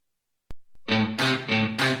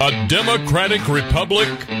A democratic republic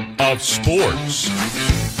of sports.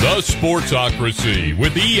 The Sportsocracy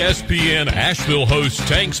with ESPN Asheville hosts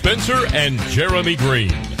Tank Spencer and Jeremy Green.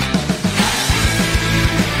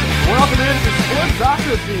 Welcome into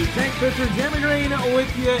Sportsocracy. Tank Spencer, Jeremy Green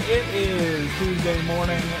with you. It is Tuesday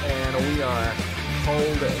morning, and we are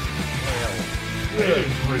cold as hell. It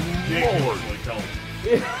is ridiculously cold.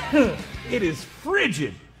 It is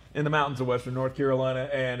frigid in the mountains of western North Carolina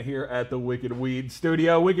and here at the Wicked Weed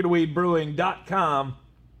Studio, wickedweedbrewing.com.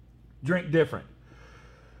 Drink different.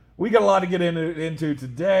 We got a lot to get into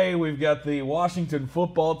today. We've got the Washington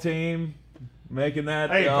football team making that.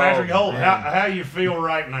 Hey, Patrick Holt, how you feel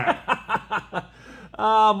right now?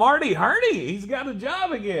 Marty Hurney, he's got a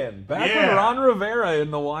job again. Back with Ron Rivera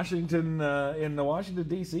in the Washington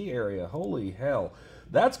D.C. area. Holy hell,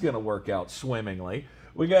 that's going to work out swimmingly.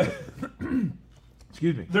 We got.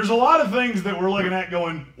 Excuse me. There's a lot of things that we're looking at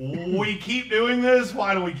going, we keep doing this,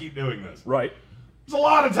 why do we keep doing this? Right. There's a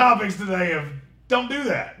lot of topics today of don't do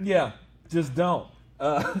that. Yeah, just don't.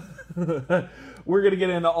 We're going to get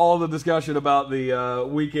into all the discussion about the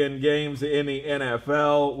weekend games in the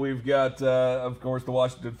NFL. We've got, of course, the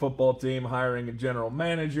Washington football team hiring a general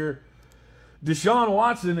manager. DeShaun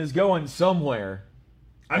Watson is going somewhere.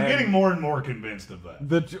 I'm getting more and more convinced of that.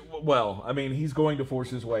 He's going to force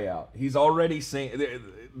his way out. He's already seen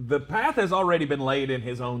the path has already been laid in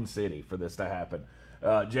his own city for this to happen.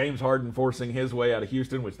 James Harden forcing his way out of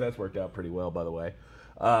Houston, which that's worked out pretty well, by the way.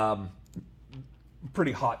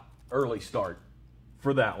 Pretty hot early start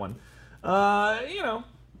for that one. And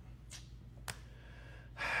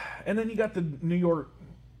then you got the New York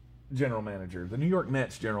general manager, the New York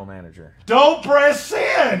Mets general manager. Don't press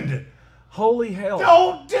send! Holy hell.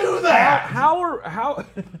 Don't do that! How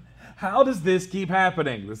does this keep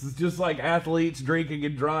happening? This is just like athletes drinking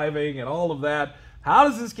and driving and all of that. How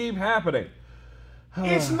does this keep happening?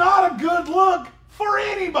 It's not a good look for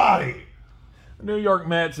anybody. The New York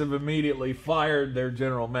Mets have immediately fired their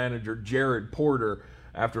general manager, Jared Porter,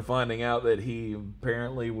 after finding out that he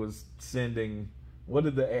apparently was sending, how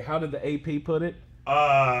did the AP put it?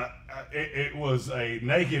 It was a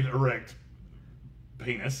naked erect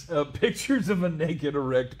penis. Pictures of a naked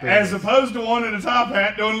erect penis. As opposed to one in a top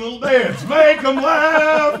hat doing a little dance. Make them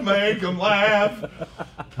laugh, make them laugh.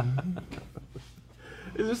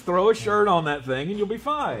 Just throw a shirt on that thing and you'll be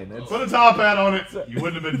fine. Put a top hat on it, you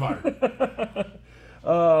wouldn't have been fired.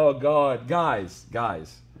 Oh, God. Guys,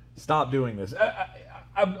 stop doing this.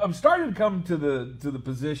 I'm starting to come to the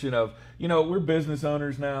position of, we're business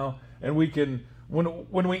owners now, and we can,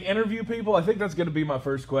 when we interview people, I think that's going to be my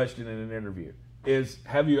first question in an interview, is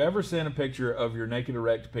have you ever sent a picture of your naked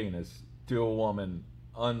erect penis to a woman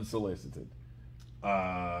unsolicited?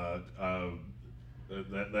 That's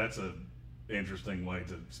a interesting way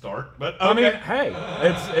to start, but okay. I mean, hey,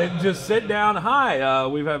 it's just sit down. Hi,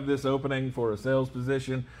 we have this opening for a sales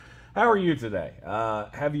position. How are you today?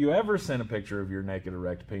 Have you ever sent a picture of your naked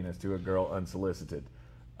erect penis to a girl unsolicited?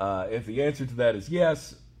 If the answer to that is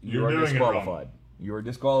yes, you are disqualified. You are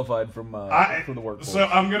disqualified from the workforce. So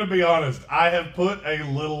I'm going to be honest. I have put a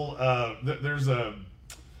little. There's a.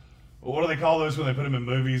 What do they call those when they put them in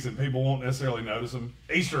movies and people won't necessarily notice them?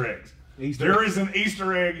 Easter eggs. There is an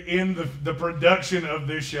Easter egg in the production of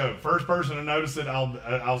this show. First person to notice it,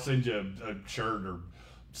 I'll send you a shirt or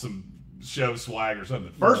some show swag or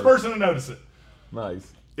something. First person to notice it.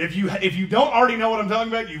 Nice. If you don't already know what I'm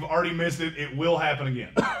talking about, you've already missed it. It will happen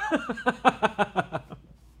again.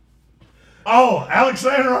 Oh,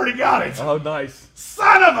 Alexander already got it. Oh, nice.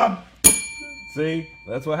 Son of a. See,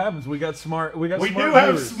 that's what happens. We do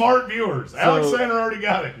have smart viewers. Alexander already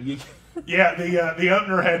got it. Yeah, the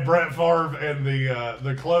opener had Brett Favre, and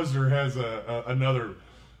the closer has another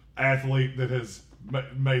athlete that has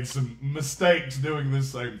made some mistakes doing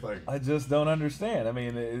this same thing. I just don't understand. I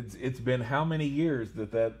mean, it's been how many years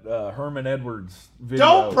that Herman Edwards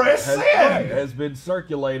video has been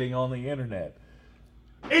circulating on the internet?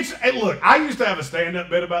 Look, I used to have a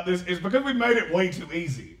stand-up bit about this. It's because we made it way too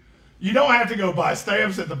easy. You don't have to go buy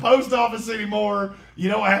stamps at the post office anymore. You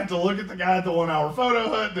don't have to look at the guy at the 1 Hour Photo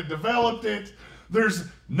Hut that developed it. There's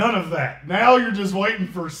none of that. Now you're just waiting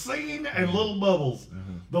for scene and little bubbles.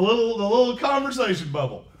 Mm-hmm. The little conversation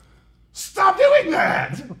bubble. Stop doing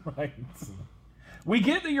that! Right. We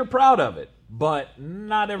get that you're proud of it, but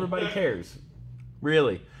not everybody cares.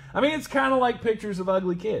 Really. I mean, it's kind of like pictures of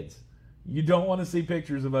ugly kids. You don't want to see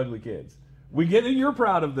pictures of ugly kids. We get that you're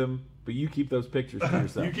proud of them, but you keep those pictures to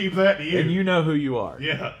yourself. You keep that to you. And you know who you are.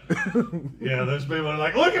 Yeah. Yeah, those people are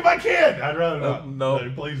like, look at my kid. I'd rather not. No.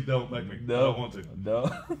 Please don't make me. No. I don't want to.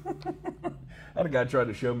 No. had a guy try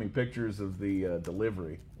to show me pictures of the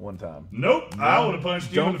delivery one time. Nope. No, I would have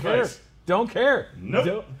punched you in the face. Don't care.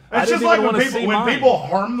 Nope. It's just like when people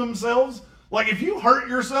harm themselves. Like if you hurt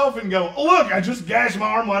yourself and go, oh, look, I just gashed my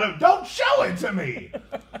arm wide open. Don't show it to me.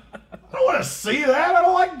 I don't want to see that. I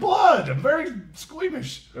don't like blood. I'm very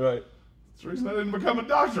squeamish. Right. That's the reason I didn't become a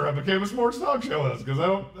doctor. I became a sports talk show host because I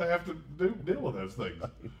don't have to deal with those things.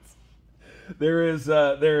 There is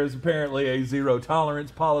apparently a zero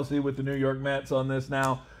tolerance policy with the New York Mets on this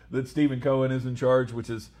now that Stephen Cohen is in charge, which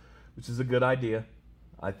is a good idea.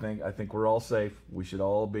 I think we're all safe. We should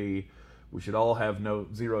all have no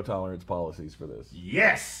zero tolerance policies for this.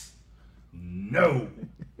 Yes. No.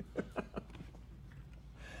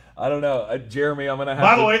 I don't know, Jeremy. I'm gonna have.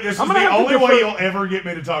 By the way, this is the only way you'll ever get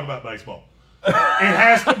me to talk about baseball. It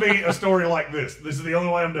has to be a story like this. This is the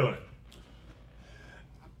only way I'm doing it.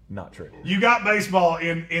 Not true. You got baseball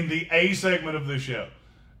in the A segment of this show.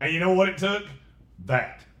 And you know what it took?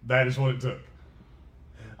 That is what it took.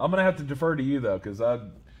 I'm going to have to defer to you, though, because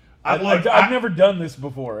I've never done this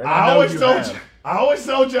before. And I always told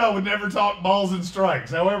you I would never talk balls and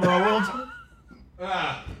strikes. However, I will.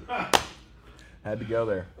 Had to go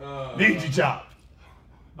there. Need you chopped.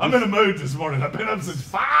 I'm in a mood this morning. I've been up since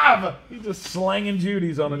 5. He's just slanging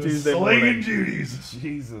Judies on a Tuesday morning. Slinging Judies.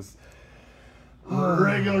 Jesus.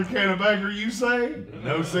 Regular can of Baker, you say?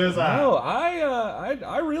 No, says I. No,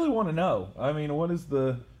 I really want to know. I mean, what is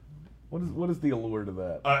the allure to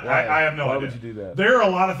that? I have no idea. Why would you do that? There are a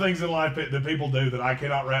lot of things in life that people do that I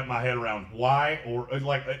cannot wrap my head around. Why or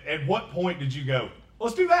like at what point did you go,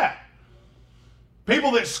 let's do that?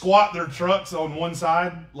 People that squat their trucks on one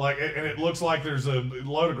side, and it looks like there's a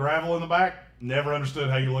load of gravel in the back. Never understood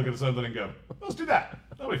how you look at something and go, let's do that.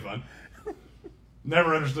 That'll be fun.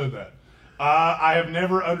 Never understood that. I have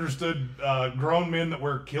never understood grown men that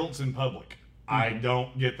wear kilts in public. I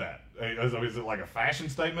don't get that. Is it like a fashion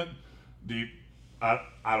statement? I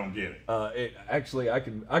don't get it. Actually, I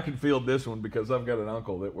can field this one because I've got an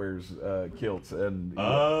uncle that wears kilts, and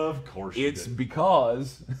of course it's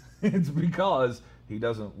because he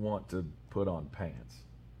doesn't want to put on pants.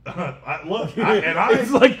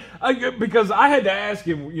 It's like because I had to ask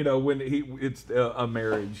him, when it's a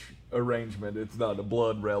marriage arrangement, it's not a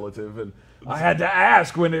blood relative, and I had to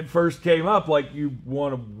ask when it first came up, like, you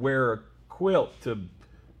want to wear a quilt to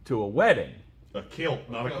a wedding. A kilt,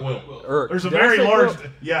 not a quilt. There's a very large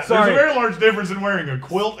difference in wearing a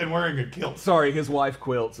quilt and wearing a kilt. Sorry, his wife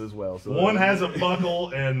quilts as well. So one has a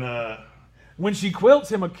buckle and. When she quilts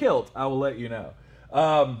him a kilt, I will let you know.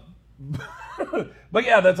 But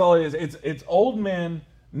yeah, that's all it is. It's old men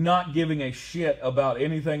not giving a shit about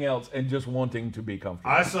anything else and just wanting to be comfortable.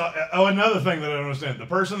 I saw. Another thing that I don't understand: the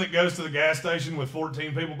person that goes to the gas station with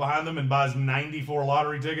 14 people behind them and buys 94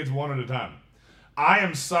 lottery tickets one at a time. I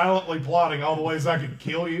am silently plotting all the ways I could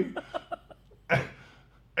kill you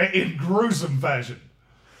in gruesome fashion.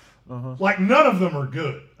 Like, none of them are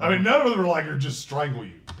good. I mean, none of them are just strangle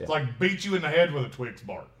you. Yeah. It's like beat you in the head with a Twix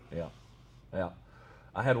bar. Yeah.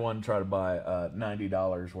 I had one try to buy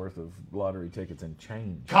 $90 worth of lottery tickets and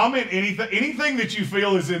change. Comment anything that you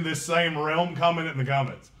feel is in this same realm. Comment it in the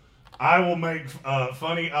comments. I will make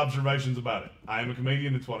funny observations about it. I am a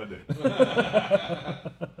comedian. That's what I do.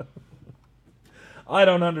 I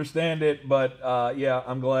don't understand it, but yeah,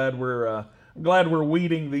 I'm glad we're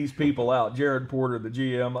weeding these people out. Jared Porter, the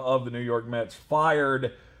GM of the New York Mets,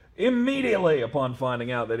 fired immediately upon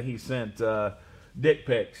finding out that he sent dick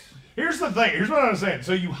pics. Here's the thing. Here's what I'm saying.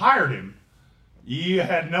 So you hired him. You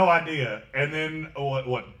had no idea. And then,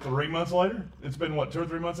 what 3 months later? It's been, 2 or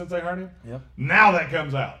 3 months since they hired him? Yep. Now that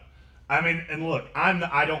comes out. I mean, and look,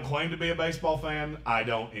 I don't claim to be a baseball fan. I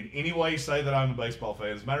don't in any way say that I'm a baseball fan.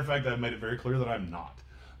 As a matter of fact, I've made it very clear that I'm not.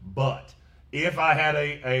 But if I had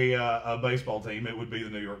a baseball team, it would be the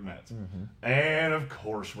New York Mets. Mm-hmm. And, of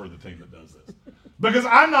course, we're the team that does this. Because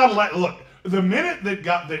I'm not allowed – look, the minute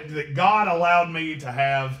that God allowed me to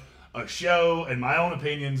have a show and my own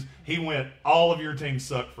opinions, he went, all of your teams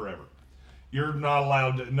suck forever. You're not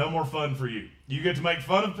allowed to – no more fun for you. You get to make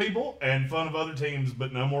fun of people and fun of other teams,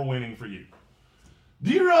 but no more winning for you.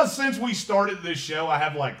 Do you realize since we started this show, I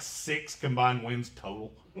have 6 combined wins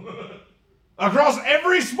total? Across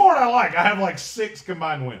every sport I like, I have 6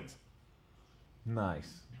 combined wins.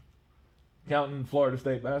 Nice. Counting Florida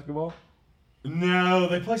State basketball? No,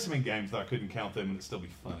 they play so many games that I couldn't count them and it'd still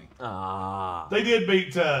be funny. They did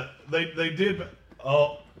beat, they did,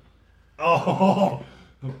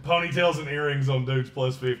 ponytails and earrings on dudes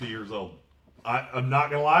plus 50 years old. I'm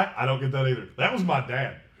not going to lie, I don't get that either. That was my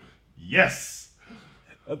dad. Yes.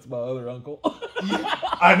 That's my other uncle. Yeah,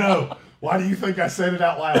 I know. Why do you think I said it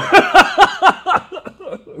out loud?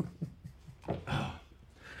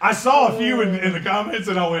 I saw a few in the comments,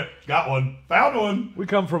 and I went, got one, found one. We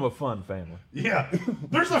come from a fun family. Yeah,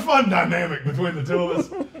 there's a fun dynamic between the two of us.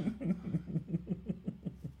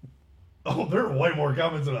 Oh, there are way more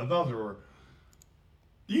comments than I thought there were.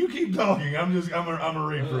 You keep talking. I'm gonna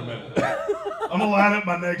read for a minute. I'm gonna line up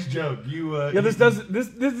my next joke. This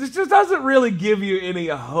just doesn't really give you any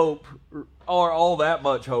hope or all that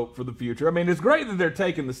much hope for the future. I mean, it's great that they're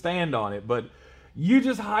taking the stand on it, but you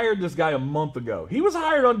just hired this guy a month ago. He was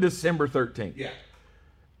hired on December 13th. Yeah.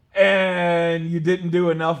 And you didn't do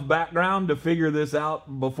enough background to figure this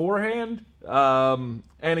out beforehand. And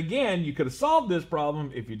again, you could have solved this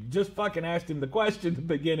problem if you just fucking asked him the question at the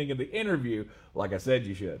beginning of the interview, like I said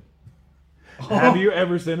you should. Have you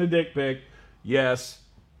ever sent a dick pic? Yes.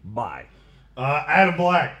 Bye. Adam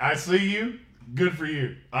Black, I see you. Good for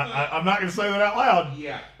you. I'm not going to say that out loud.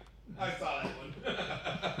 Yeah. I saw that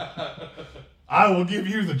one. I will give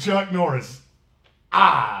you the Chuck Norris.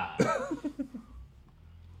 Ah.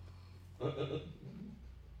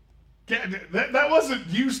 That wasn't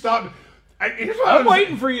you. Stop. I'm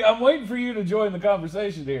waiting for you. I'm waiting for you to join the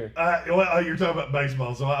conversation here. Well, you're talking about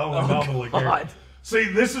baseball, so I only nominally care. See,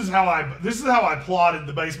 this is how I plotted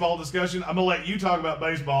the baseball discussion. I'm gonna let you talk about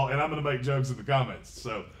baseball, and I'm gonna make jokes in the comments.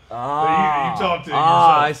 So you talk to yourself.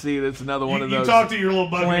 I see. That's another one of those. You talk to your little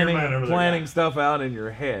buddy man over there. Planning stuff out in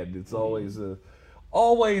your head. It's always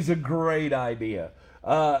a great idea.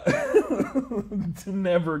 To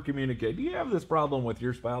never communicate. Do you have this problem with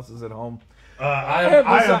your spouses at home? I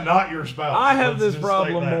am not your spouse. I have this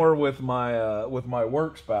problem more with my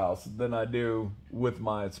work spouse than I do with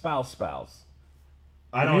my spouse.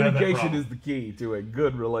 Communication is the key to a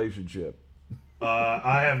good relationship.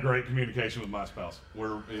 I have great communication with my spouse.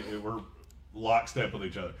 We're lockstep with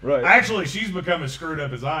each other. Right. Actually, she's become as screwed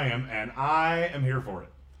up as I am, and I am here for it.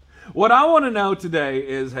 What I want to know today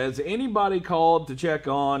is, has anybody called to check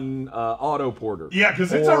on Otto Porter? Yeah,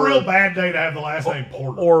 because it's a real bad day to have the last name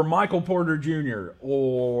Porter. Or Michael Porter Jr.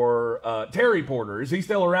 or Terry Porter. Is he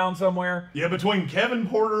still around somewhere? Yeah, between Kevin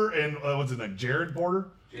Porter and what's his name, Jared Porter.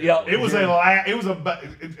 Yeah,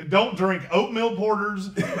 don't drink oatmeal porters.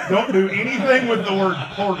 Don't do anything with the word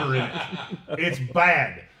porter in it. It's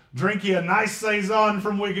bad. Drink you a nice Saison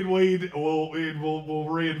from Wicked Weed. We'll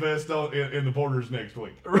reinvest in the porters next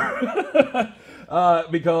week.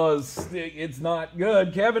 Because it's not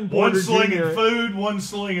good. Kevin Porter One slinging Jr. food, one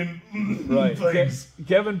slinging things.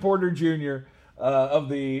 Kevin Porter Jr. Of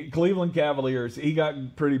the Cleveland Cavaliers, he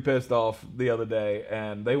got pretty pissed off the other day,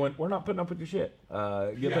 and they went, "We're not putting up with your shit.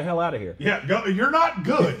 Get the hell out of here." Yeah, go, you're not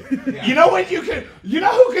good. Yeah. You know what? You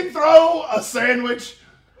know who can throw a sandwich?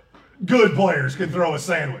 Good players can throw a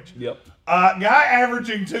sandwich. Yep. Guy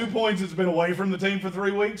averaging 2 points that's been away from the team for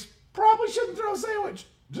 3 weeks probably shouldn't throw a sandwich.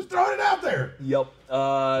 Just throwing it out there. Yep.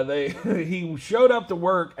 He showed up to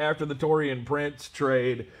work after the Taurean Prince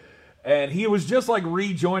trade, and he was just like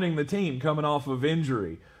rejoining the team coming off of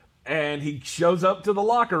injury. And he shows up to the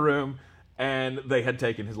locker room, and they had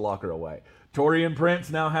taken his locker away. Taurean Prince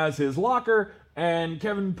now has his locker, and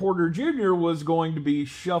Kevin Porter Jr. was going to be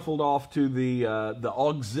shuffled off to the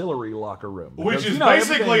auxiliary locker room. Which is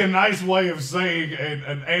basically a nice way of saying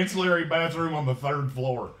an ancillary bathroom on the 3rd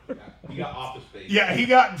floor. Yeah, he got office space. Yeah, he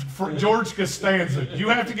got George Costanza. You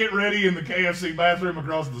have to get ready in the KFC bathroom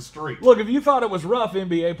across the street. Look, if you thought it was rough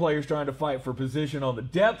NBA players trying to fight for position on the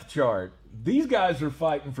depth chart, these guys are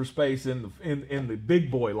fighting for space in the big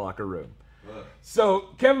boy locker room. So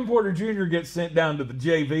Kevin Porter Jr. gets sent down to the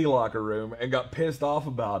JV locker room and got pissed off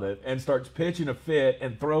about it and starts pitching a fit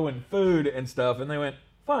and throwing food and stuff. And they went,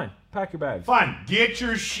 "Fine, pack your bags. Fine, get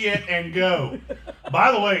your shit and go."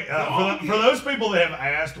 By the way, for those people that have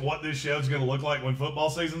asked what this show's going to look like when football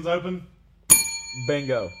season's open,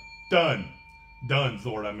 Bingo. Done. Done's the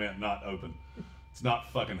word I meant, not open. It's not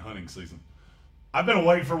fucking hunting season. I've been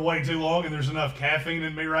awake for way too long, and there's enough caffeine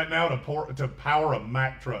in me right now to power a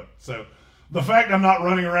Mack truck. So the fact I'm not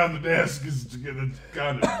running around the desk is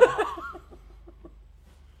kind of...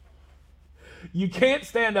 You can't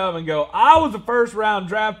stand up and go, "I was a first-round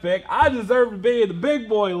draft pick. I deserve to be in the big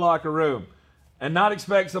boy locker room," and not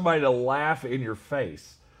expect somebody to laugh in your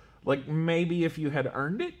face. Like, maybe if you had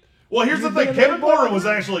earned it? Well, here's the thing. Kevin Porter was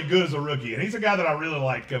actually good as a rookie, and he's a guy that I really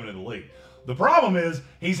liked coming into the league. The problem is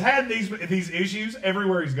he's had these issues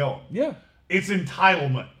everywhere he's going. Yeah. It's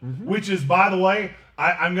entitlement, which is, by the way,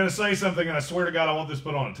 I'm going to say something, and I swear to God I want this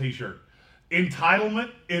put on a T-shirt. Entitlement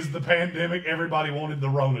is the pandemic everybody wanted the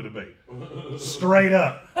Rona to be. Straight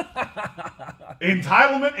up.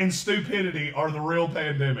 Entitlement and stupidity are the real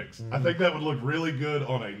pandemics. I think that would look really good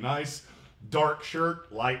on a nice dark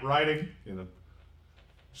shirt, light writing.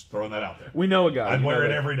 Just throwing that out there. We know a guy. I'd wear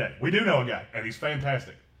it every day. We do know a guy, and he's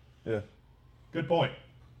fantastic. Yeah. Good point.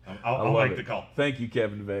 I'll make the call. Thank you,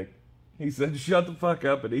 Kevin Vick. He said, "Shut the fuck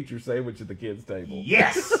up and eat your sandwich at the kids' table."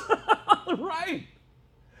 Yes. Right.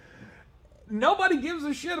 Nobody gives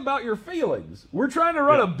a shit about your feelings. We're trying to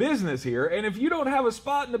run a business here, and if you don't have a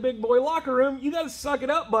spot in the big boy locker room, you got to suck it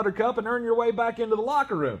up, Buttercup, and earn your way back into the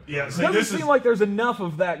locker room. Yeah, see, it doesn't seem like there's enough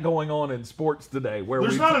of that going on in sports today.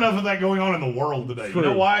 There's not enough of that going on in the world today. True. You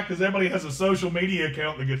know why? Because everybody has a social media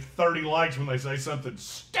account that gets 30 likes when they say something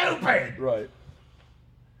stupid. Right.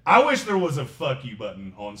 I wish there was a fuck you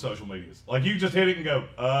button on social medias. Like, you just hit it and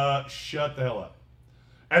go, shut the hell up.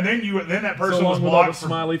 And then that person was blocked with all the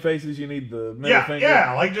smiley faces. You need the middle yeah, finger.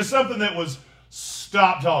 yeah, like just something that was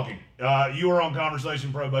stop talking. You are on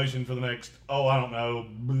conversation probation for the next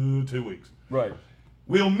 2 weeks. Right.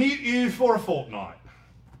 We'll meet you for a fortnight.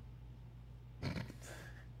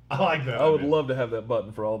 I like that. I would love to have that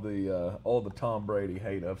button for all the Tom Brady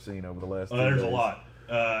hate I've seen over the last 2 days. There's a lot.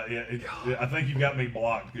 I think you've got me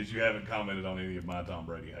blocked because you haven't commented on any of my Tom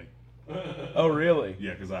Brady hate. Oh, really?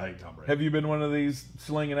 Yeah, because I hate Tom Brady. Have you been one of these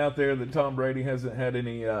slinging out there that Tom Brady hasn't had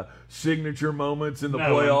any signature moments in the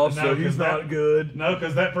playoffs, so he's not good? No,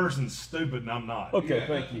 because that person's stupid and I'm not. Okay,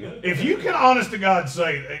 thank you. If you can, honest to God,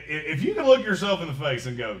 say, if you can look yourself in the face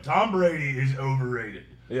and go, Tom Brady is overrated.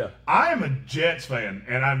 Yeah. I am a Jets fan,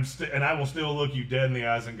 and I will still look you dead in the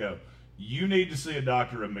eyes and go, you need to see a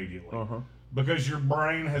doctor immediately. Because your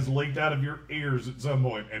brain has leaked out of your ears at some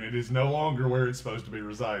point, and it is no longer where it's supposed to be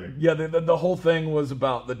residing. Yeah, the whole thing was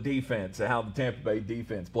about the defense and how the Tampa Bay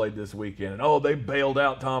defense played this weekend. And, they bailed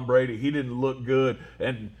out Tom Brady. He didn't look good.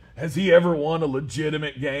 And has he ever won a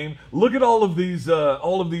legitimate game? Look at all of these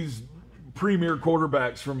premier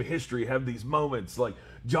quarterbacks from history have these moments. Like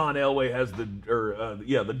John Elway has the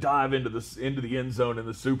dive into the end zone in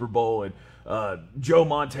the Super Bowl, and Joe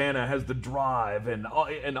Montana has the drive, and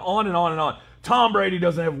on and on and on. Tom Brady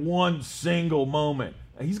doesn't have one single moment.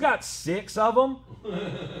 He's got 6 of them.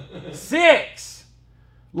 6!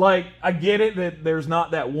 Like, I get it that there's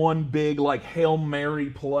not that one big, like, Hail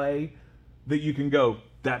Mary play that you can go,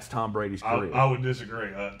 that's Tom Brady's career. I would disagree.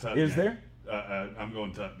 Is there? I'm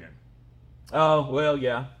going Tuck game. Oh, well,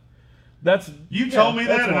 yeah. You told me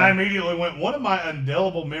that, and I immediately went, one of my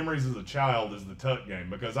indelible memories as a child is the Tuck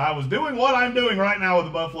game, because I was doing what I'm doing right now with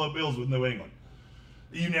the Buffalo Bills with New England.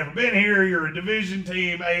 You've never been here, you're a division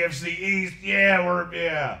team, AFC East,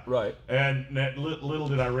 yeah. Right. And little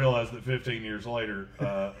did I realize that 15 years later,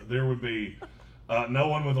 there would be no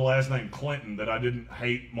one with the last name Clinton that I didn't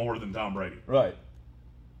hate more than Tom Brady. Right.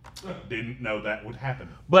 Didn't know that would happen.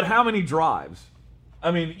 But how many drives?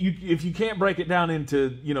 I mean, if you can't break it down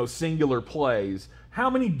into, singular plays, how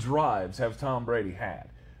many drives have Tom Brady had?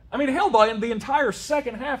 I mean, hell, by the entire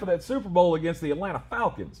second half of that Super Bowl against the Atlanta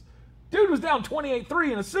Falcons, dude was down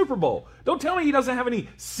 28-3 in a Super Bowl. Don't tell me he doesn't have any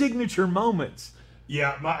signature moments.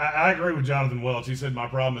 Yeah, I agree with Jonathan Welch. He said my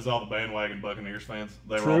problem is all the bandwagon Buccaneers fans.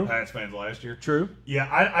 They were all Pats fans last year. True. Yeah,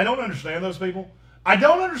 I don't understand those people. I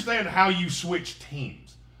don't understand how you switch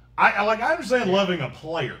teams. I understand loving a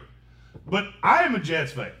player. But I am a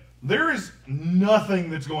Jets fan. There is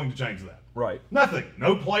nothing that's going to change that. Right. Nothing.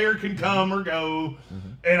 No player can come or go.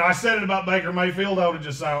 And I said it about Baker Mayfield. I would have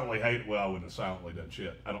just silently hated. Well, I wouldn't have silently done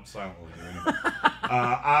shit. I don't silently do anything.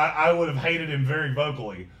 I would have hated him very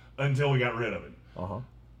vocally until we got rid of him.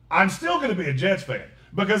 I'm still going to be a Jets fan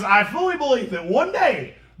because I fully believe that one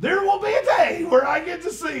day there will be a day where I get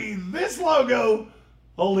to see this logo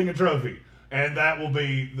holding a trophy. And that will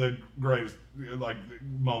be the greatest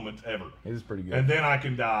moment ever. It is pretty good. And then I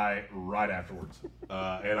can die right afterwards.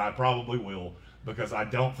 And I probably will, because I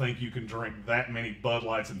don't think you can drink that many Bud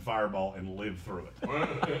Lights and Fireball and live through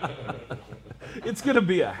it. It's going to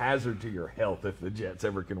be a hazard to your health if the Jets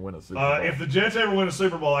ever can win a Super Bowl. If the Jets ever win a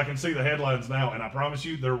Super Bowl, I can see the headlines now, and I promise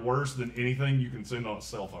you they're worse than anything you can send on a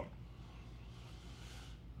cell phone.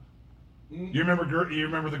 You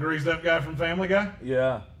remember the greased up guy from Family Guy?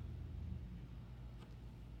 Yeah.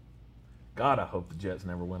 God, I hope the Jets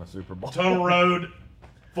never win a Super Bowl. Tunnel Road,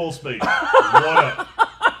 full speed. What up?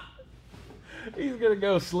 He's going to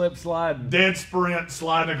go slip sliding. Dead sprint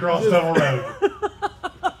sliding across Tunnel Road.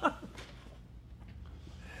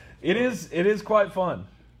 It is quite fun.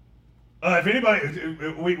 If anybody,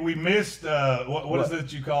 we missed, what is it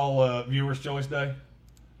that you call Viewer's Choice Day?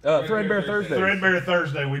 Threadbare Thursday. Threadbare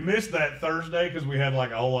Thursday. We missed that Thursday because we had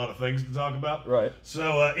a whole lot of things to talk about. Right.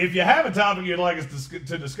 So if you have a topic you'd like us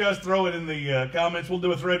to discuss, throw it in the comments. We'll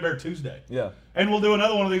do a Threadbare Tuesday. Yeah. And we'll do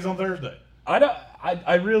another one of these on Thursday.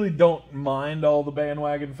 I really don't mind all the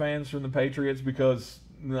bandwagon fans from the Patriots because,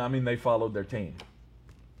 they followed their team.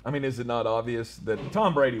 I mean, is it not obvious that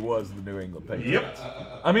Tom Brady was the New England Patriots?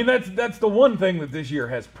 Yep. I mean, that's the one thing that this year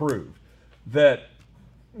has proved, that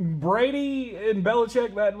Brady and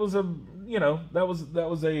Belichick, that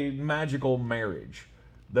was a magical marriage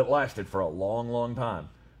that lasted for a long, long time.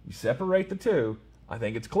 You separate the two, I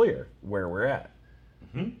think it's clear where we're at.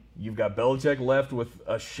 Mm-hmm. You've got Belichick left with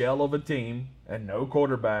a shell of a team and no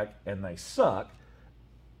quarterback, and they suck.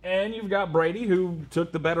 And you've got Brady, who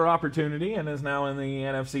took the better opportunity and is now in the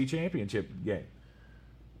NFC Championship game.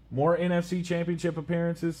 More NFC Championship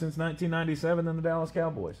appearances since 1997 than the Dallas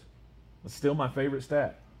Cowboys. It's still my favorite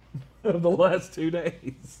stat of the last 2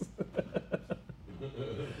 days.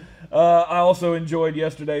 I also enjoyed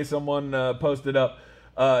yesterday, someone posted up,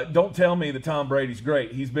 don't tell me that Tom Brady's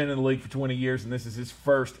great. He's been in the league for 20 years, and this is his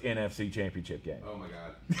first NFC Championship game. Oh, my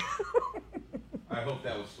God. I hope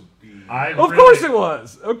that was some B. Of course it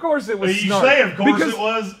was. Of course it was. You say, of course it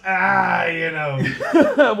was.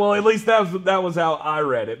 Well, at least that was how I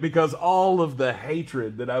read it, because all of the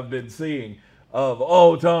hatred that I've been seeing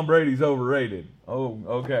of, Tom Brady's overrated. Oh,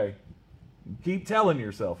 okay. Keep telling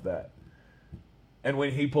yourself that. And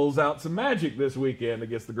when he pulls out some magic this weekend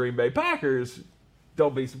against the Green Bay Packers,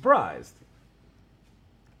 don't be surprised,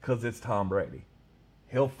 because it's Tom Brady.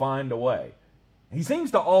 He'll find a way. He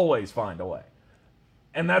seems to always find a way.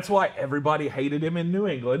 And that's why everybody hated him in New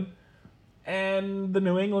England, and the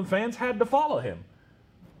New England fans had to follow him,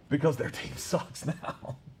 because their team sucks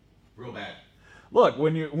now. Real bad. Look,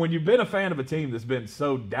 when you've been a fan of a team that's been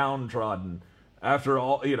so downtrodden after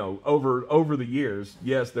all, over the years,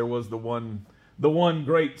 yes, there was the one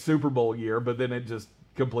great Super Bowl year, but then it just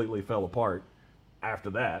completely fell apart after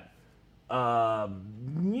that.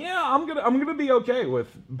 I'm gonna be okay with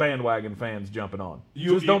bandwagon fans jumping on.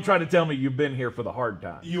 Don't try to tell me you've been here for the hard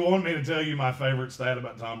times. You want me to tell you my favorite stat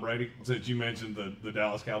about Tom Brady, since you mentioned the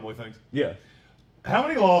Dallas Cowboy things? Yeah. How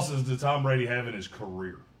many losses did Tom Brady have in his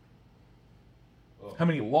career? How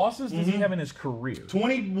many losses does he have in his career?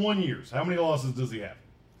 21 years. How many losses does he have?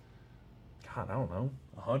 God, I don't know.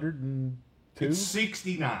 102? It's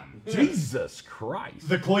 69. Jesus Christ.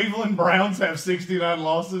 The Cleveland Browns have 69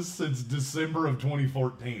 losses since December of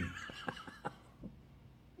 2014.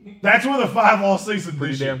 That's with a 5-loss season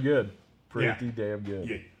Pretty this damn year. good. Pretty damn good.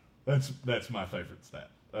 Yeah. That's my favorite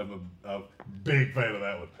stat. I'm a big fan of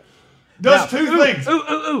that one. Does two things.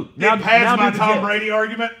 Now, it pads my do the Tom Jets. Brady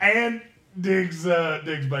argument and digs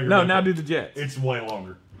Baker. No, now do the Jets. It's way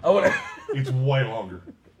longer. Oh, It's way longer.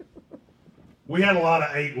 We had a lot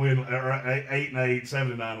of 8 and 8,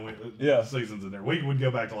 7 and 9 win seasons in there. We would go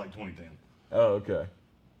back to like 2010. Oh, okay.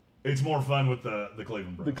 It's more fun with the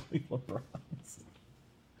Cleveland Browns. The Cleveland Browns.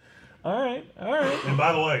 All right. And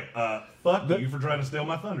by the way, fuck you for trying to steal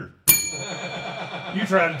my thunder. You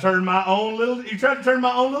tried to turn my own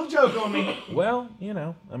little joke on me. Well,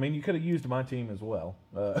 I mean, you could have used my team as well.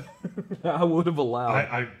 I would have allowed.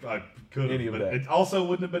 I could have, but it also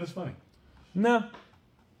wouldn't have been as funny. No,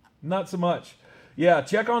 not so much. Yeah,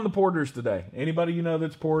 check on the Porters today. Anybody you know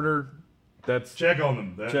that's Porter, check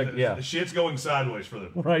on them. Yeah. Shit's going sideways for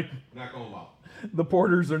them. Right. Not going well. The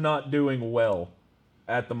Porters are not doing well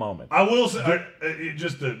at the moment. I will say,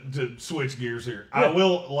 just to switch gears here, I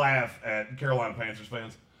will laugh at Carolina Panthers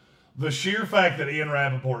fans. The sheer fact that Ian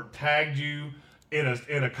Rappaport tagged you in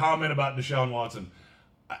a comment about DeShaun Watson,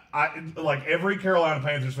 I like every Carolina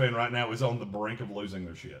Panthers fan right now is on the brink of losing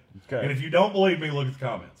their shit. Okay. And if you don't believe me, look at the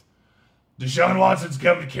comments. DeShaun Watson's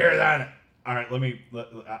coming to Carolina. All right,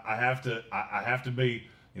 I have to be,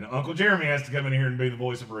 Uncle Jeremy has to come in here and be the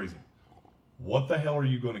voice of reason. What the hell are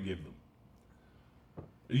you going to give them?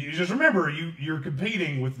 You just remember, you're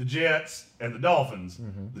competing with the Jets and the Dolphins.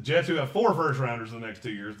 Mm-hmm. The Jets, who have 4 first-rounders in the next 2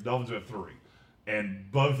 years. The Dolphins, who have 3.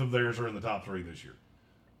 And both of theirs are in the top 3 this year.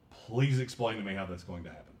 Please explain to me how that's going to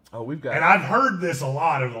happen. Oh, and I've heard this a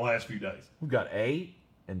lot over the last few days. We've got A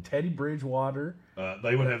and Teddy Bridgewater.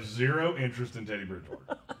 They would have 0 interest in Teddy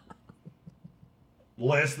Bridgewater.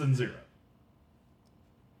 Less than 0.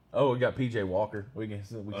 Oh, we got PJ Walker. We can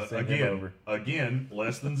send him over. Again,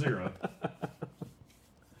 less than 0.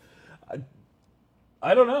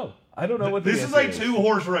 I don't know. I don't know what this is. A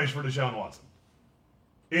 2-horse race for DeShaun Watson.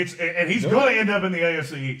 And he's going to end up in the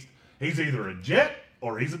AFC East. He's either a Jet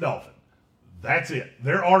or he's a Dolphin. That's it.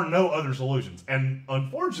 There are no other solutions. And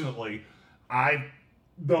unfortunately, I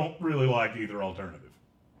don't really like either alternative.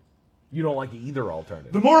 You don't like either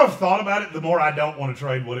alternative? The more I've thought about it, the more I don't want to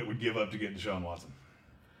trade what it would give up to get DeShaun Watson.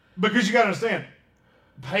 Because you got to understand,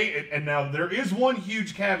 pay it. And now there is one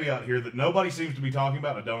huge caveat here that nobody seems to be talking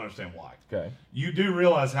about. I don't understand why. Okay. You do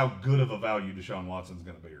realize how good of a value DeShaun Watson's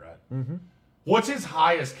going to be, right? Mm-hmm. What's his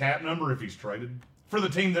highest cap number if he's traded for the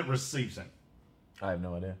team that receives him? I have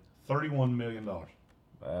no idea. $31 million.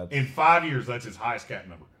 That's, In 5 years, that's his highest cap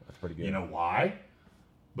number. that's pretty good. You know why?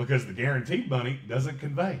 Because the guaranteed money doesn't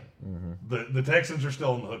convey. The Texans are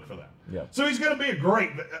still on the hook for that. Yep. So he's going to be a great,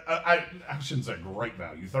 I shouldn't say great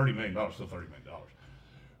value, $30 million, still $30 million.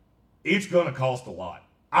 It's going to cost a lot.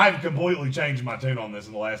 I've completely changed my tune on this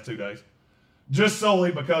in the last 2 days, just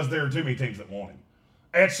solely because there are too many teams that want him.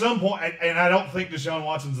 At some point, and I don't think DeShaun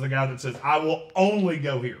Watson's the guy that says, I will only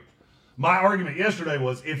go here. My argument yesterday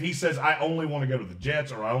was if he says, I only want to go to the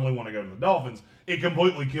Jets or I only want to go to the Dolphins, it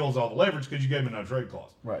completely kills all the leverage because you gave him a no-trade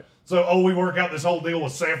clause. Right. So, we work out this whole deal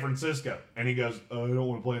with San Francisco. And he goes, I don't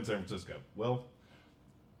want to play in San Francisco. Well,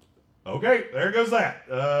 okay, there goes that.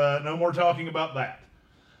 No more talking about that.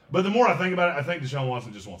 But the more I think about it, I think DeShaun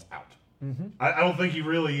Watson just wants out. I don't think he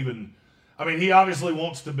really even – I mean, he obviously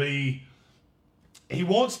wants to be – he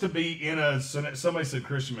wants to be in a – somebody said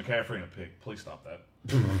Christian McCaffrey in a pig. Please stop that.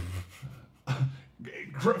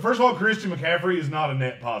 First of all, Christian McCaffrey is not a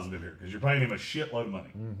net positive here because you're paying him a shitload of money.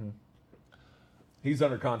 He's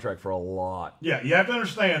under contract for a lot. Yeah, you have to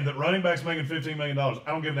understand that running backs making $15 million, I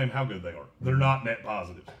don't give a damn how good they are. They're not net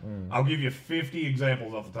positives. I'll give you 50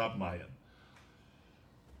 examples off the top of my head.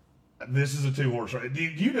 This is a two-horse race. Do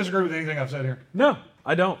you disagree with anything I've said here? No,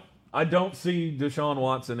 I don't. I don't see DeShaun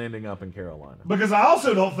Watson ending up in Carolina. Because I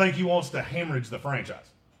also don't think he wants to hemorrhage the franchise.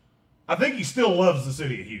 I think he still loves the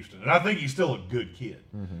city of Houston, and I think he's still a good kid.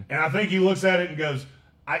 And I think he looks at it and goes,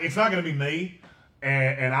 it's not going to be me,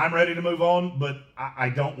 and I'm ready to move on, but I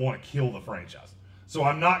don't want to kill the franchise. So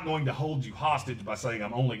I'm not going to hold you hostage by saying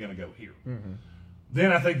I'm only going to go here.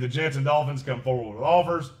 Then I think the Jets and Dolphins come forward with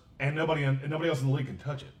offers, and nobody else in the league can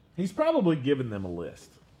touch it. He's probably given them a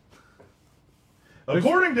list.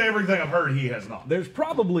 According to everything I've heard, he has not. There's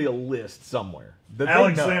probably a list somewhere. That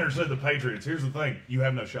Alexander said the Patriots. Here's the thing. You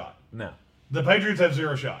have no shot. No. The Patriots have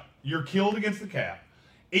zero shot. You're killed against the cap.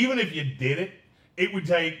 Even if you did it, it would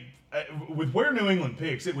take, with where New England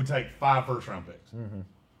picks, it would take 5 first-round picks.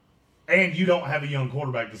 And you don't have a young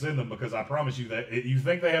quarterback to send them because I promise you that you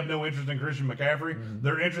think they have no interest in Christian McCaffrey,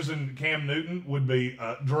 their interest in Cam Newton would be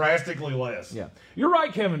drastically less. Yeah. You're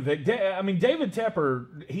right, Kevin Vick. I mean, David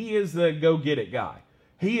Tepper, he is the go-get-it guy.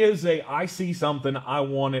 He is I see something, I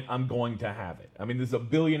want it, I'm going to have it. I mean, this is a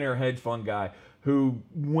billionaire hedge fund guy who,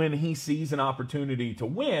 when he sees an opportunity to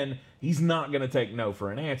win, he's not going to take no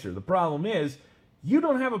for an answer. The problem is, you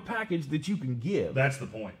don't have a package that you can give. That's the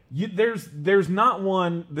point. There's not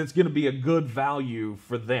one that's going to be a good value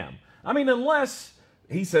for them. I mean, unless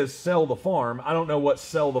he says sell the farm. I don't know what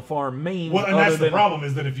sell the farm means. Well, and that's the problem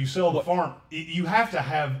is that if you sell the farm, you have to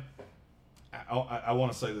have – I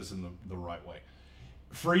want to say this in the right way.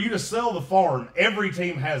 For you to sell the farm, every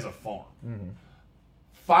team has a farm.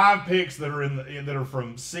 5 picks that are that are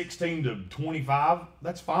from 16 to 25,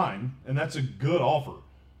 that's fine, and that's a good offer.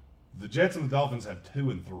 The Jets and the Dolphins have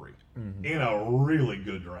 2 and 3 in a really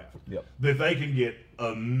good draft that they can get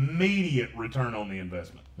immediate return on the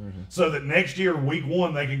investment. So that next year, week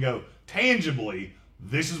 1, they can go tangibly,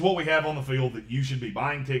 this is what we have on the field that you should be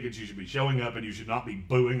buying tickets, you should be showing up, and you should not be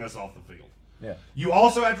booing us off the field. Yeah. You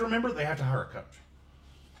also have to remember they have to hire a coach.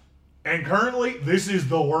 And currently, this is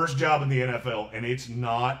the worst job in the NFL, and it's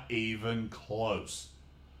not even close.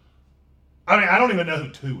 I mean, I don't even know who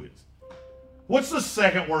 2 is. What's the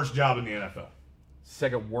second worst job in the NFL?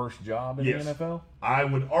 Second worst job in the NFL? I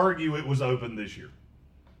would argue it was open this year.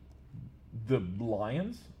 The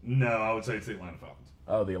Lions? No, I would say it's the Atlanta Falcons.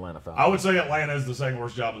 Oh, the Atlanta Falcons. I would say Atlanta is the second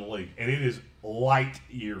worst job in the league, and it is light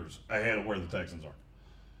years ahead of where the Texans are.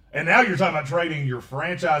 And now you're talking about trading your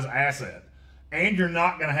franchise asset, and you're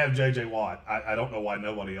not going to have J.J. Watt. I don't know why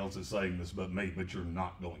nobody else is saying this but me, but you're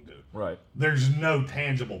not going to. Right. There's no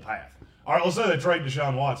tangible path. All right, let's say they trade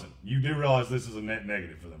DeShaun Watson. You do realize this is a net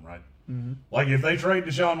negative for them, right? Like, if they trade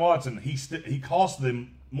DeShaun Watson, he costs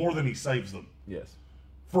them more than he saves them. Yes.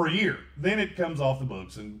 For a year. Then it comes off the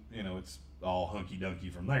books, and, it's all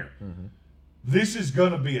hunky-dunky from there. This is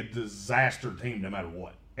going to be a disaster team no matter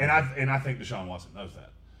what. And I think DeShaun Watson knows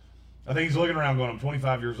that. I think he's looking around going, I'm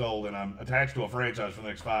 25 years old, and I'm attached to a franchise for the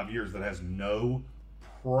next 5 years that has no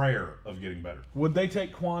prayer of getting better. Would they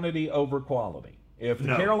take quantity over quality? If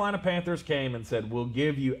the Carolina Panthers came and said, we'll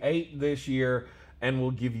give you 8 this year and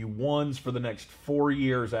we'll give you 1s for the next 4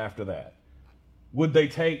 years after that, would they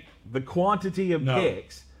take the quantity of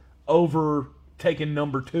picks over taking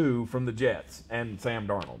number 2 from the Jets and Sam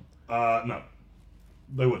Darnold? No.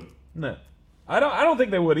 They wouldn't. No. I don't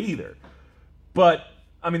think they would either. But,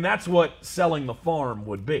 I mean, that's what selling the farm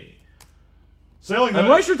would be.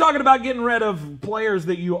 Unless you're talking about getting rid of players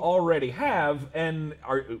that you already have, and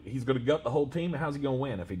he's going to gut the whole team. How's he going to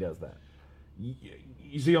win if he does that?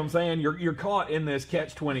 you see what I'm saying? You're caught in this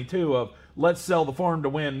catch-22 of let's sell the farm to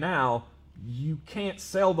win now. You can't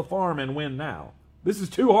sell the farm and win now. This is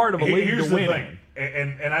too hard of a league Here's to win. the thing,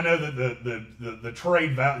 and I know that the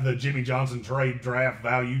trade the Jimmy Johnson trade draft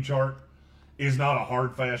value chart is not a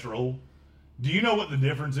hard fast rule. Do you know what the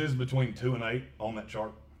difference is between 2 and 8 on that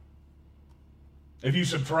chart? If you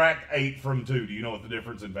subtract 8 from 2, do you know what the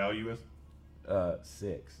difference in value is?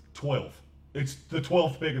 6. 12. It's the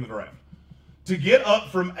 12th pick in the draft. To get up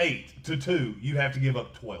from 8 to 2, you have to give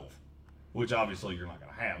up 12, which obviously you're not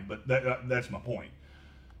going to have, but that's my point.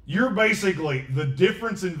 You're basically the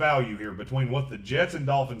difference in value here between what the Jets and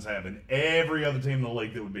Dolphins have and every other team in the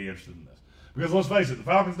league that would be interested in this. Because let's face it, the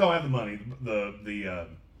Falcons don't have the money. The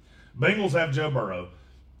Bengals have Joe Burrow.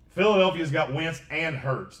 Philadelphia's got Wentz and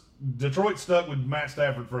Hurts. Detroit's stuck with Matt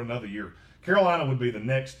Stafford for another year. Carolina would be the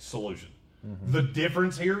next solution. Mm-hmm. The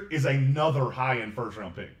difference here is another high-end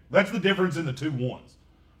first-round pick. That's the difference in the 2 ones.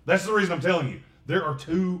 That's the reason I'm telling you. There are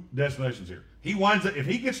 2 destinations here. He winds up, if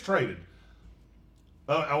he gets traded,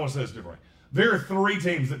 I want to say this differently. There are 3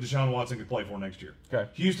 teams that DeShaun Watson could play for next year. Okay.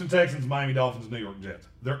 Houston Texans, Miami Dolphins, New York Jets.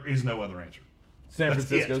 There is no other answer. San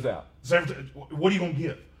Francisco's out. What are you going to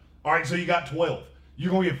give? All right, so you got 12.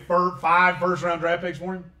 You're going to give 5 first-round draft picks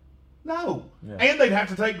for him? No. Yeah. And they'd have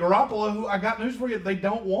to take Garoppolo, who I got news for you, they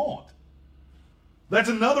don't want. That's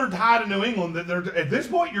another tie to New England that they're at this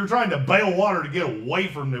point you're trying to bail water to get away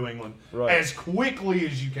from New England as quickly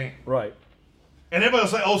as you can. Right. And everybody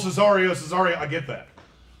will say, oh, Cesario, I get that.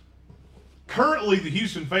 Currently, the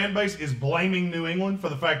Houston fan base is blaming New England for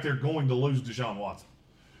the fact they're going to lose DeShaun Watson.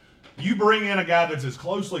 You bring in a guy that's as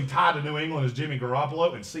closely tied to New England as Jimmy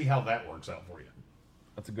Garoppolo and see how that works out for you.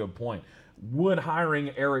 That's a good point. Would hiring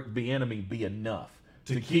Eric Bieniemy be enough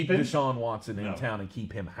to keep DeShaun Watson in town and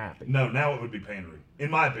keep him happy? No, now it would be pandering, in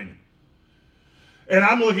my opinion. And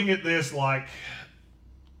I'm looking at this like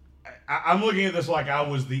I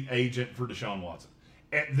was the agent for DeShaun Watson.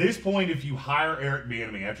 At this point, if you hire Eric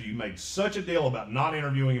Bieniemy after you made such a deal about not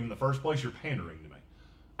interviewing him in the first place, you're pandering to me.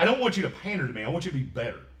 I don't want you to pander to me. I want you to be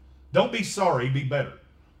better. Don't be sorry, be better.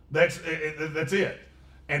 That's it.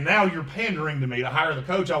 And now you're pandering to me to hire the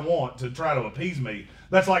coach I want to try to appease me.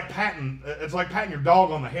 That's like patting your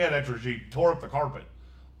dog on the head after she tore up the carpet.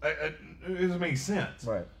 It doesn't make sense.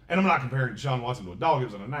 Right. And I'm not comparing Deshaun Watson to a dog. It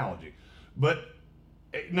was an analogy. But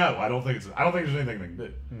no, I don't think there's anything they can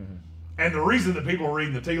do. Mm-hmm. And the reason that people are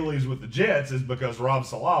reading the tea leaves with the Jets is because Rob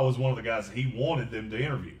Saleh was one of the guys that he wanted them to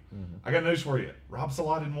interview. Mm-hmm. I got news for you. Rob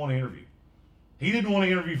Saleh didn't want to interview. He didn't want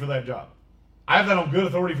to interview for that job. I have that on good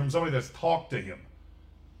authority from somebody that's talked to him.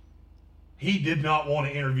 He did not want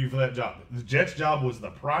to interview for that job. The Jets' job was the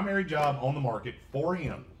primary job on the market for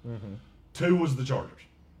him. Mm-hmm. 2 was the Chargers.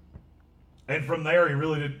 And from there, he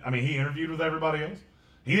really did. I mean, he interviewed with everybody else.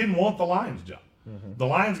 He didn't want the Lions job. Mm-hmm. The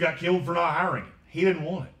Lions got killed for not hiring him. He didn't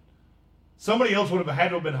want it. Somebody else would have had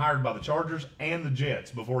to have been hired by the Chargers and the Jets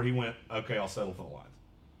before he went, okay, I'll settle for the Lions.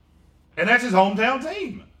 And that's his hometown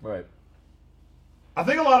team. Right. I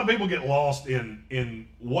think a lot of people get lost in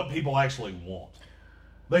what people actually want.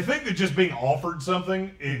 They think that just being offered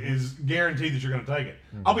something is guaranteed that you're going to take it.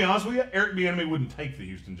 Mm-hmm. I'll be honest with you, Eric Bieniemy wouldn't take the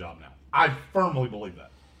Houston job now. I firmly believe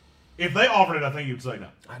that. If they offered it, I think you'd say no.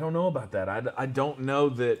 I don't know about that. I don't know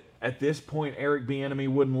that at this point Eric Bieniemy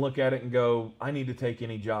wouldn't look at it and go, I need to take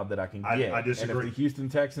any job that I can get. I disagree. And if the Houston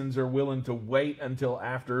Texans are willing to wait until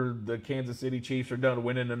after the Kansas City Chiefs are done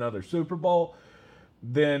winning another Super Bowl,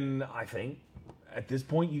 then I think at this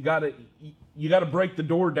point you got to break the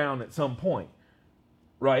door down at some point.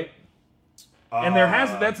 Right? And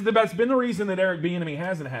that's been the reason that Eric Bieniemy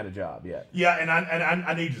hasn't had a job yet. Yeah, and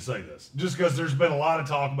I need to say this. Just because there's been a lot of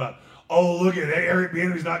talk about, oh, look at Eric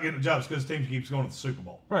Bieniemy's not getting a job because the team keeps going to the Super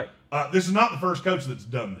Bowl. Right. This is not the first coach that's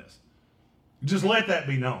done this. Just let that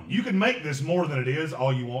be known. You can make this more than it is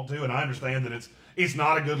all you want to, and I understand that it's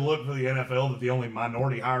not a good look for the NFL that the only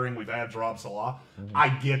minority hiring we've had is Rob Saleh. Mm-hmm. I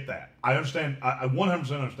get that. I understand. I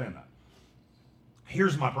 100% understand that.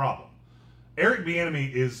 Here's my problem. Eric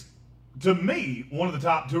Bieniemy is, to me, one of the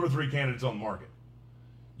top 2 or 3 candidates on the market.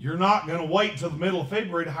 You're not going to wait till the middle of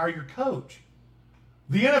February to hire your coach.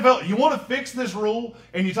 The NFL, you want to fix this rule,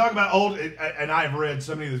 and you talk about and I've read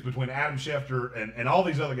so many of this between Adam Schefter and all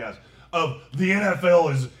these other guys, of the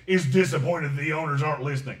NFL is disappointed the owners aren't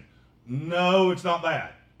listening. No, it's not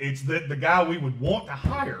that. It's that the guy we would want to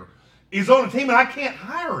hire is on a team and I can't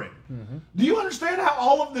hire him. Mm-hmm. Do you understand how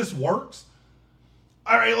all of this works?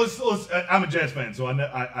 All right, let's. I'm a Jets fan, so I'm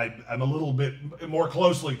a little bit more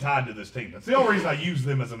closely tied to this team. That's the only reason I use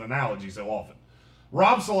them as an analogy so often.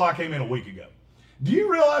 Rob Saleh came in a week ago. Do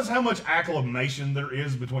you realize how much acclimation there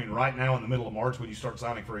is between right now and the middle of March when you start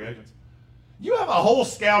signing free agents? You have a whole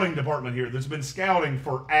scouting department here that's been scouting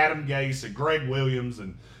for Adam Gase and Greg Williams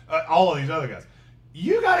and all of these other guys.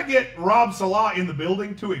 You got to get Rob Saleh in the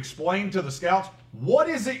building to explain to the scouts, what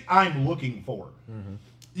is it I'm looking for? Mm-hmm.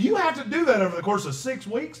 You have to do that over the course of 6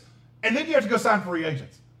 weeks, and then you have to go sign free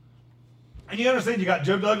agents. And you understand you got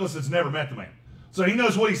Joe Douglas that's never met the man. So he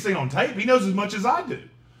knows what he's seen on tape. He knows as much as I do.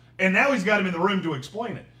 And now he's got him in the room to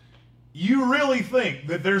explain it. You really think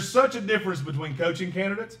that there's such a difference between coaching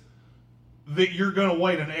candidates that you're going to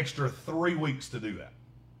wait an extra 3 weeks to do that?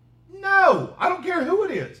 No, I don't care who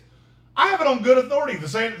it is. I have it on good authority.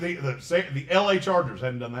 The LA Chargers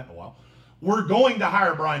haven't done that in a while. We're going to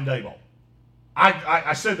hire Brian Daboll.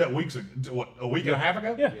 I said that weeks ago, a week and a half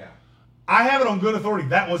ago? Yeah. I have it on good authority.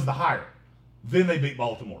 That was the hire. Then they beat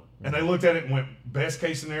Baltimore. And they looked at it and went, best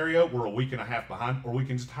case scenario, we're a week and a half behind, or we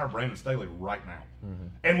can just hire Brandon Staley right now. Mm-hmm.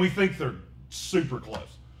 And we think they're super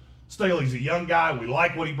close. Staley's a young guy. We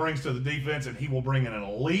like what he brings to the defense, and he will bring in an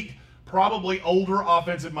elite, probably older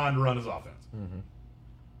offensive mind to run his offense. Mm-hmm.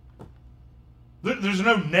 There's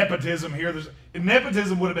no nepotism here.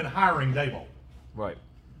 Nepotism would have been hiring Daboll. Right.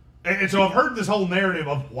 And so I've heard this whole narrative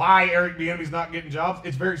of why Eric Bieniemy's not getting jobs.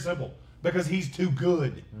 It's very simple. Because he's too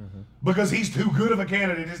good. Mm-hmm. Because he's too good of a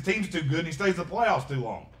candidate. His team's too good, and he stays in the playoffs too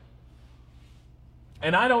long.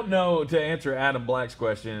 And I don't know, to answer Adam Black's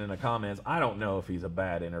question in the comments, I don't know if he's a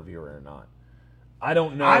bad interviewer or not. I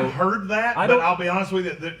don't know. I've heard that, but I'll be honest with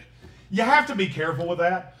you, you have to be careful with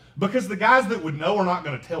that, because the guys that would know are not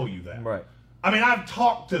going to tell you that. Right. I mean, I've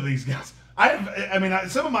talked to these guys.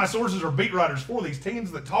 Some of my sources are beat writers for these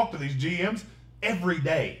teams that talk to these GMs every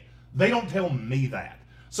day. They don't tell me that.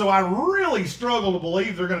 So I really struggle to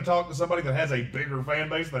believe they're going to talk to somebody that has a bigger fan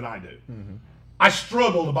base than I do. Mm-hmm. I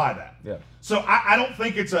struggle to buy that. Yeah. So I don't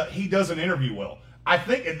think he doesn't interview well. I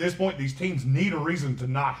think at this point these teams need a reason to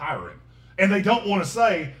not hire him. And they don't want to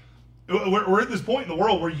say, we're at this point in the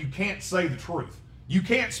world where you can't say the truth. You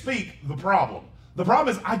can't speak the problem. The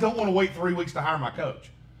problem is I don't want to wait 3 weeks to hire my coach.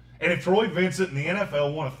 And if Troy Vincent and the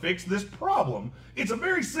NFL want to fix this problem, it's a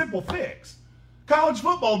very simple fix. College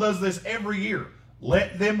football does this every year.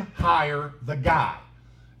 Let them hire the guy.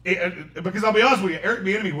 Because I'll be honest with you, Eric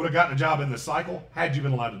Bieniemy would have gotten a job in this cycle had you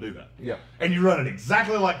been allowed to do that. Yeah. And you run it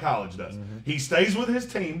exactly like college does. Mm-hmm. He stays with his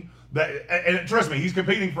team. And trust me, he's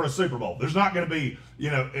competing for a Super Bowl. There's not going to be,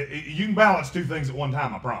 you can balance two things at one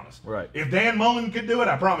time, I promise. Right. If Dan Mullen could do it,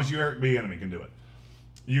 I promise you Eric Bieniemy can do it.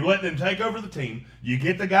 You let them take over the team. You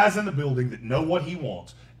get the guys in the building that know what he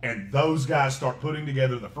wants. And those guys start putting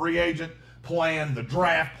together the free agent plan, the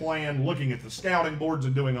draft plan, looking at the scouting boards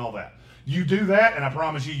and doing all that. You do that, and I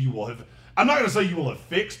promise you, you will have. I'm not going to say you will have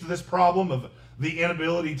fixed this problem of the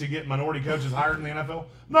inability to get minority coaches hired in the NFL.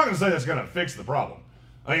 I'm not going to say that's going to fix the problem.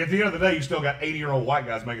 I mean, at the end of the day, you still got 80-year-old white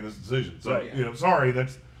guys making this decision. So, right. Sorry,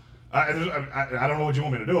 that's. I don't know what you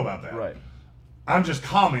want me to do about that. Right. I'm just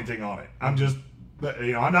commenting on it. I'm just.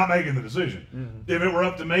 I'm not making the decision. Mm-hmm. If it were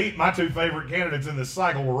up to me, my two favorite candidates in this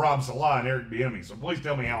cycle were Rob Saleh and Eric Bieniemy. So please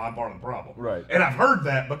tell me how I'm part of the problem. Right. And I've heard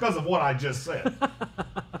that because of what I just said.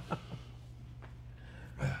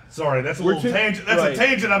 Sorry, that's a little tangent. That's a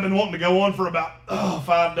tangent I've been wanting to go on for about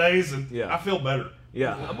 5 days, and I feel better.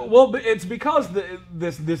 Yeah. Well, it's because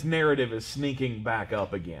this narrative is sneaking back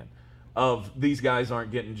up again. Of these guys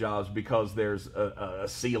aren't getting jobs because there's a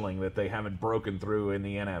ceiling that they haven't broken through in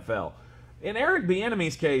the NFL. In Eric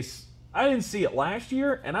Bieniemy's case, I didn't see it last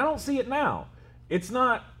year, and I don't see it now. It's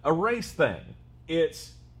not a race thing.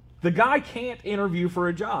 It's the guy can't interview for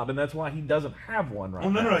a job, and that's why he doesn't have one right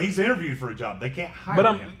now. No. He's interviewed for a job. They can't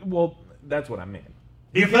hire him. Well, that's what I meant.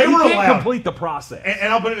 If they were allowed, complete the process.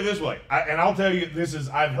 And I'll put it this way, and I'll tell you,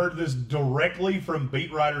 I've heard this directly from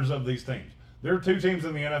beat writers of these teams. There are two teams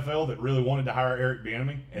in the NFL that really wanted to hire Eric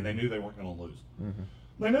Bieniemy, and they knew they weren't going to lose. Mm-hmm.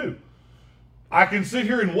 They knew. I can sit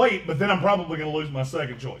here and wait, but then I'm probably going to lose my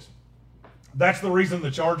second choice. That's the reason the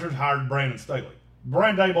Chargers hired Brandon Staley.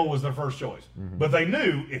 Brian Daboll was their first choice. Mm-hmm. But they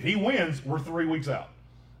knew if he wins, we're 3 weeks out.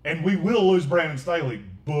 And we will lose Brandon Staley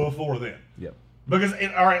before then. Yep. Because,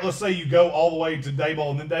 all right, let's say you go all the way to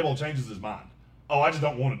Daboll, and then Daboll changes his mind. Oh, I just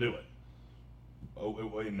don't want to do it. Oh,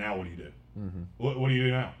 now what do you do? Mm-hmm. What do you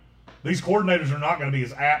do now? These coordinators are not going to be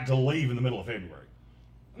as apt to leave in the middle of February.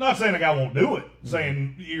 I'm not saying a guy won't do it,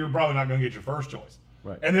 saying you're probably not going to get your first choice.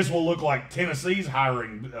 Right. And this will look like Tennessee's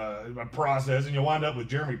hiring process, and you'll wind up with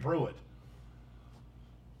Jeremy Pruitt.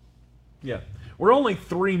 Yeah. We're only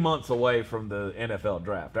 3 months away from the NFL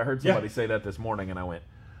draft. I heard somebody say that this morning, and I went,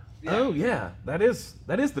 oh, yeah, that is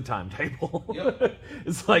the timetable. Yep.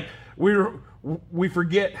 It's like we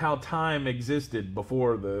forget how time existed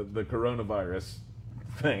before the coronavirus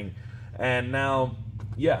thing. And now,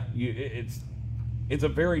 it's it's a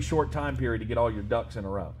very short time period to get all your ducks in a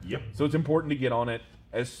row. Yep. So it's important to get on it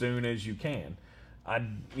as soon as you can.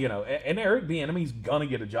 And Eric Bieniemy's gonna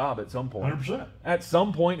get a job at some point. 100%. At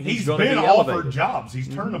some point, he's going to been be offered elevated. jobs. He's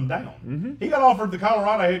turned them down. He got offered the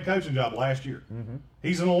Colorado head coaching job last year.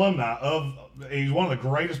 He's an alumni of. He's one of the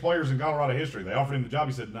greatest players in Colorado history. They offered him the job.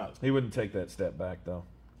 He said no. He wouldn't take that step back though.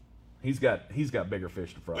 He's got bigger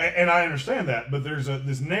fish to fry. And I understand that, but there's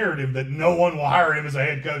this narrative that no one will hire him as a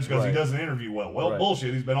head coach because he doesn't interview well. Well,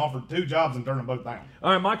 bullshit. He's been offered 2 jobs and turned them both down.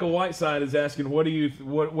 All right, Michael Whiteside is asking, what do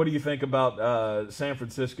you think about San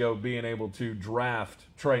Francisco being able to draft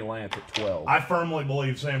Trey Lance at 12? I firmly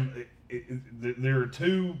believe there are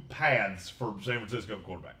 2 paths for San Francisco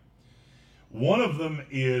quarterback. One of them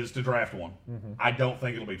is to draft one. I don't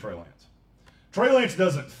think it'll be Trey Lance. Trey Lance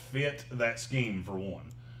doesn't fit that scheme, for one.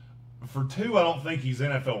 For 2, I don't think he's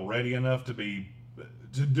NFL ready enough to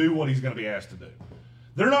do what he's going to be asked to do.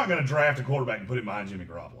 They're not going to draft a quarterback and put him behind Jimmy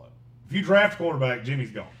Garoppolo. If you draft a quarterback, Jimmy's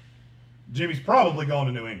gone. Jimmy's probably gone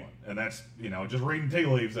to New England, and that's, just reading tea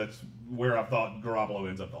leaves, that's where I thought Garoppolo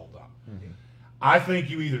ends up the whole time. I think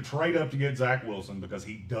you either trade up to get Zach Wilson because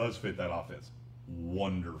he does fit that offense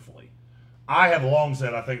wonderfully. I have long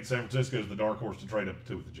said I think San Francisco is the dark horse to trade up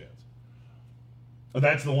to with the Jets.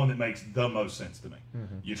 That's the one that makes the most sense to me.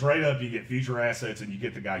 You trade up, you get future assets, and you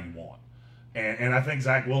get the guy you want. And I think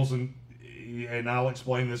Zach Wilson, and I'll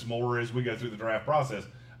explain this more as we go through the draft process,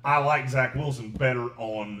 I like Zach Wilson better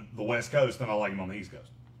on the West Coast than I like him on the East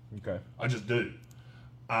Coast. Okay. I just do.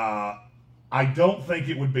 I don't think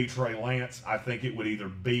it would be Trey Lance. I think it would either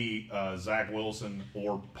be Zach Wilson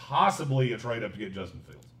or possibly a trade up to get Justin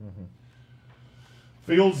Fields.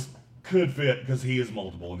 Fields could fit because he is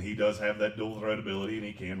multiple, and he does have that dual threat ability, and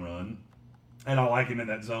he can run. And I like him in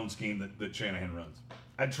that zone scheme that Shanahan runs.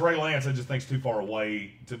 At Trey Lance, I just think it's too far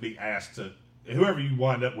away to be asked to – whoever you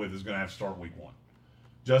wind up with is going to have to start week 1.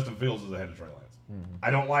 Justin Fields is ahead of Trey Lance. I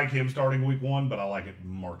don't like him starting week 1, but I like it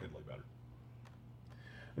markedly better.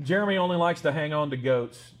 Jeremy only likes to hang on to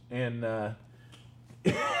goats, and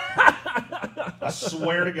I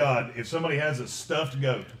swear to God, if somebody has a stuffed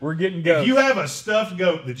goat, we're getting goats. If you have a stuffed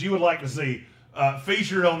goat that you would like to see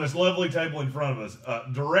featured on this lovely table in front of us,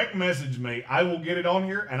 direct message me. I will get it on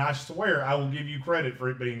here, and I swear I will give you credit for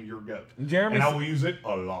it being your goat. Jeremy, and I will use it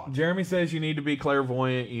a lot. Jeremy says you need to be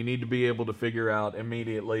clairvoyant. You need to be able to figure out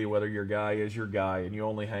immediately whether your guy is your guy, and you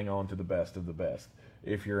only hang on to the best of the best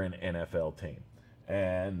if you're an NFL team.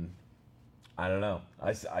 And I don't know.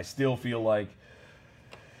 I still feel like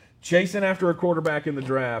chasing after a quarterback in the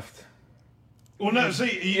draft. Well, no, see,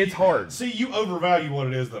 it's hard. See, you overvalue what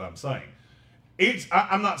it is that I'm saying.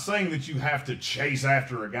 I'm not saying that you have to chase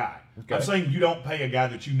after a guy. Okay. I'm saying you don't pay a guy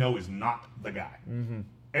that you know is not the guy.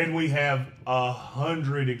 And we have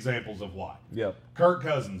 100 examples of why. Yep. Kirk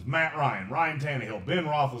Cousins, Matt Ryan, Ryan Tannehill, Ben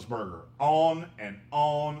Roethlisberger, on and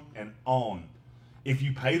on and on. If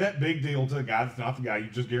you pay that big deal to the guy that's not the guy, you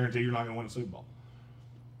just guarantee you're not going to win a Super Bowl.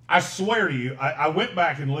 I swear to you, I went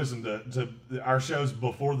back and listened to our shows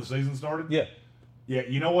before the season started. Yeah. Yeah,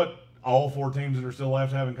 you know what all 4 teams that are still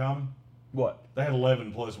left have in common? What? They had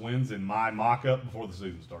 11-plus wins in my mock-up before the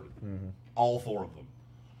season started. All 4 of them.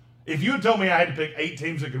 If you had told me I had to pick 8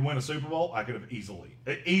 teams that could win a Super Bowl, I could have easily,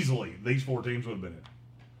 these 4 teams would have been in.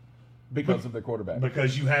 Because of their quarterback.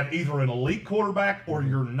 Because you have either an elite quarterback or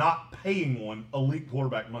you're not paying one elite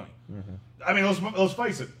quarterback money. I mean, let's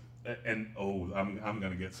face it. And, I'm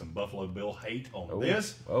going to get some Buffalo Bill hate on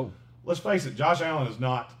this. Let's face it, Josh Allen has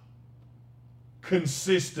not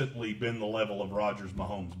consistently been the level of Rodgers,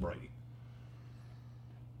 Mahomes, Brady.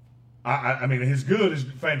 I mean, his good is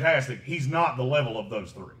fantastic. He's not the level of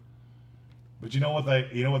those 3. But you know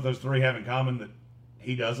what those 3 have in common that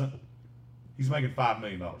he doesn't? He's making $5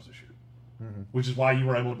 million this year. Which is why you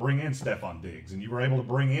were able to bring in Stephon Diggs, and you were able to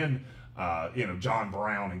bring in John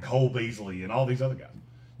Brown and Cole Beasley and all these other guys.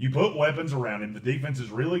 You put weapons around him. The defense is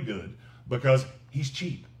really good because he's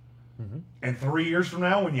cheap. And 3 years from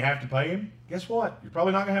now, when you have to pay him, guess what? You're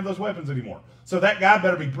probably not going to have those weapons anymore. So that guy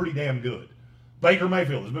better be pretty damn good. Baker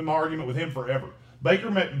Mayfield has been my argument with him forever. Baker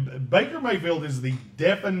Mayfield is the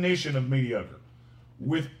definition of mediocre,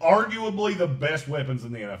 with arguably the best weapons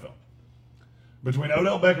in the NFL. Between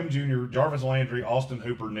Odell Beckham Jr., Jarvis Landry, Austin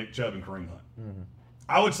Hooper, Nick Chubb, and Kareem Hunt.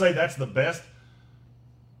 I would say that's the best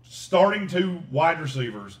starting 2 wide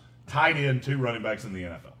receivers, tight end, 2 running backs in the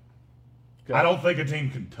NFL. Okay. I don't think a team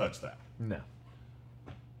can touch that. No.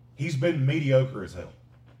 He's been mediocre as hell.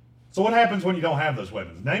 So what happens when you don't have those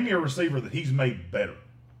weapons? Name me a receiver that he's made better.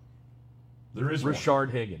 There is Rashard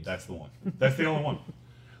one. Higgins. That's the one. That's the only one.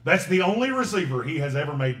 That's the only receiver he has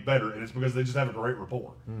ever made better, and it's because they just have a great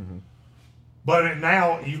rapport. But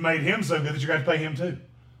now you've made him so good that you got to pay him too.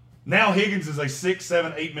 Now Higgins is a $6,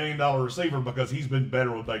 $7, $8 million receiver because he's been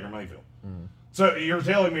better with Baker Mayfield. Mm-hmm. So you're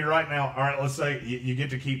telling me right now, all right, let's say you get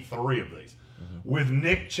to keep 3 of these. Mm-hmm. With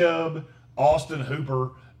Nick Chubb, Austin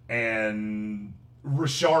Hooper, and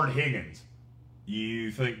Rashard Higgins,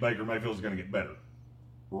 you think Baker Mayfield's going to get better?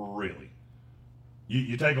 Really?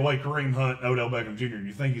 You take away Kareem Hunt, Odell Beckham Jr., and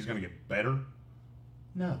you think he's going to get better?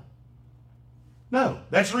 No. No.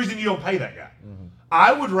 That's the reason you don't pay that guy. Mm-hmm.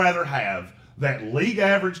 I would rather have that league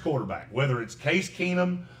average quarterback, whether it's Case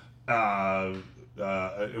Keenum,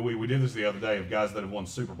 we did this the other day of guys that have won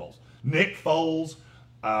Super Bowls. Nick Foles,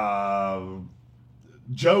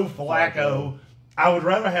 Joe Flacco. I would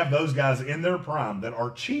rather have those guys in their prime that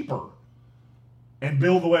are cheaper and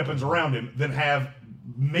build the weapons around him than have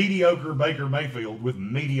mediocre Baker Mayfield with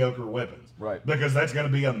mediocre weapons. Right. Because that's going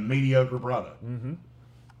to be a mediocre product. Mm-hmm.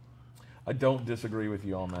 I don't disagree with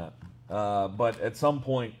you on that. But at some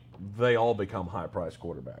point, they all become high-priced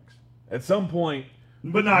quarterbacks. At some point,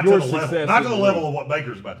 but not to the level. Not to the level of what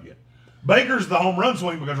Baker's about to get. Baker's the home run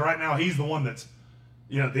swing because right now he's the one that's,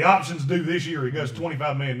 the options due this year. He goes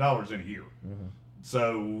 $25 million in a year. Mm-hmm.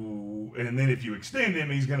 So, and then if you extend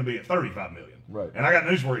him, he's going to be at $35 million. Right. And I got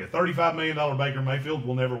news for you: $35 million Baker Mayfield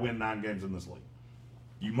will never win 9 games in this league.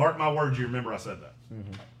 You mark my words. You remember I said that.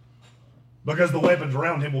 Mm-hmm. Because the weapons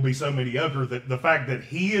around him will be so mediocre that the fact that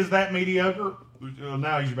he is that mediocre,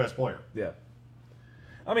 now he's your best player. Yeah.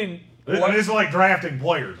 I mean, it's like drafting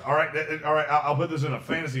players. All right, I'll put this in a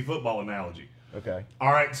fantasy football analogy. Okay.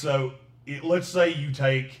 All right, so let's say you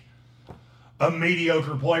take a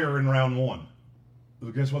mediocre player in round 1.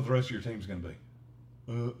 Well, guess what the rest of your team's going to be?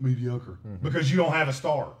 Mediocre. Mm-hmm. Because you don't have a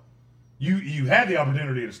star. You had the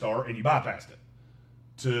opportunity to star, and you bypassed it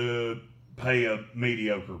to pay a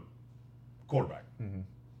mediocre quarterback. Mm-hmm.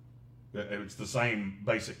 It's the same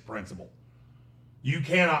basic principle. You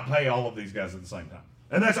cannot pay all of these guys at the same time.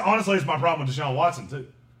 And that's honestly it's my problem with DeShaun Watson too.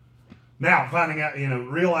 Now finding out,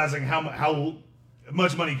 realizing how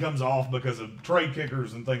much money comes off because of trade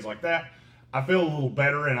kickers and things like that, I feel a little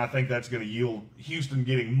better, and I think that's going to yield Houston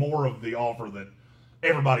getting more of the offer that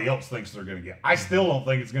everybody else thinks they're going to get. I still don't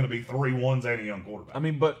think it's going to be 3 ones and a young quarterback. I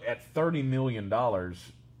mean, but at $30 million,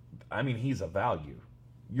 he's a value.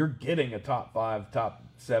 You're getting a top 5, top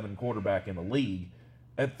 7 quarterback in the league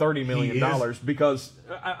at $30 million because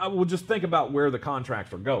I will just think about where the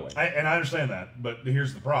contracts are going. And I understand that, but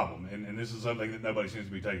here's the problem, and this is something that nobody seems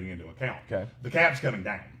to be taking into account. Okay. The cap's coming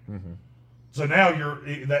down. Mm-hmm. So now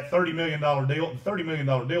that $30 million deal, the $30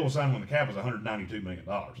 million deal was signed when the cap was $192 million.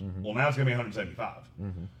 Mm-hmm. Well, now it's going to be $175.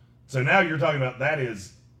 Mm-hmm. So now you're talking about that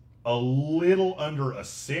is a little under a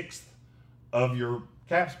sixth of your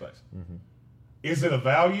cap space. Mm-hmm. Is it a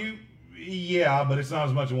value? Yeah, but it's not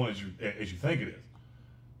as much of one as you think it is.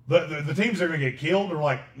 The teams that are going to get killed are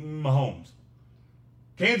like Mahomes.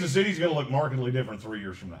 Kansas City's going to look markedly different 3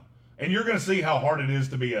 years from now. And you're going to see how hard it is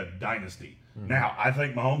to be a dynasty. Mm-hmm. Now, I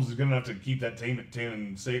think Mahomes is good enough to keep that team at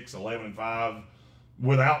 10-6, 11-5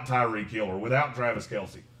 without Tyreek Hill or without Travis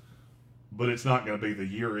Kelce. But it's not going to be the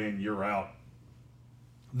year in, year out.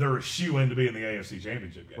 They're a shoe-in to be in the AFC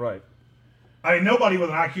Championship game. Right. I mean, nobody with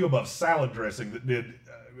an IQ above salad dressing that did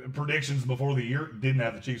predictions before the year didn't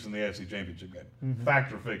have the Chiefs in the AFC Championship game. Mm-hmm.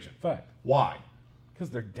 Fact or fiction? Fact. Why? Because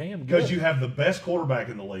they're damn good. Because you have the best quarterback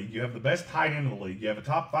in the league, you have the best tight end in the league, you have a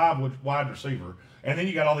top 5 wide receiver, and then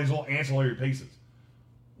you got all these little ancillary pieces.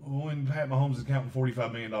 When Pat Mahomes is counting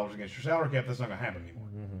 $45 million against your salary cap, that's not going to happen anymore.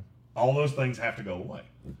 Mm-hmm. All those things have to go away.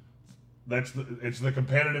 It's the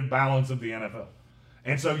competitive balance of the NFL.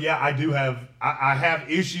 And so, yeah, I have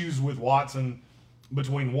issues with Watson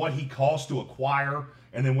between what he costs to acquire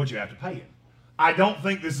and then what you have to pay him. I don't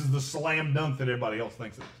think this is the slam dunk that everybody else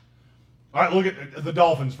thinks it is. All right, look at the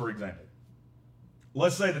Dolphins, for example.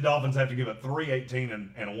 Let's say the Dolphins have to give up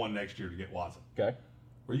 3-18 and a 1 next year to get Watson. Okay.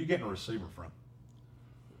 Where are you getting a receiver from?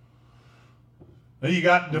 Then you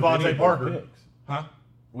got Devontae Parker. Huh?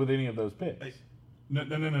 With any of those picks?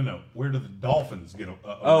 No. Where do the Dolphins get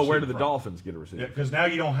a where do the Dolphins get a receiver? Yeah, because now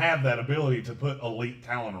you don't have that ability to put elite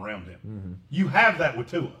talent around him. Mm-hmm. You have that with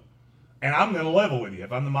Tua. And I'm going to level with you.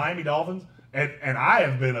 If I'm the Miami Dolphins, and I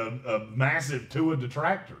have been a massive Tua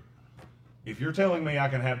detractor, if you're telling me I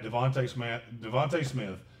can have Devontae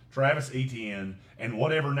Smith, Travis Etienne, and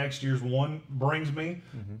whatever next year's one brings me,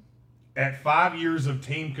 mm-hmm. at 5 years of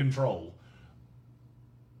team control,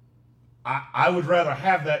 I would rather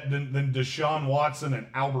have that than DeShaun Watson and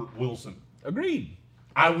Albert Wilson. Agreed.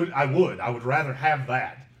 I would rather have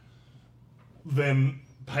that than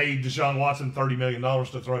pay DeShaun Watson $30 million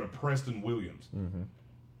to throw to Preston Williams. Mm-hmm.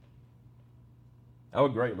 I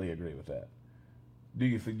would greatly agree with that. Do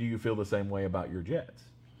you feel the same way about your Jets?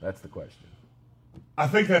 That's the question. I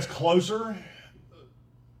think that's closer,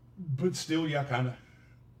 but still, yeah, kind of.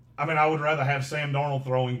 I mean, I would rather have Sam Darnold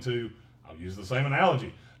throwing to, I'll use the same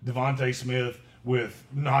analogy, Devontae Smith with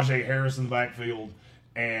Najee Harris in the backfield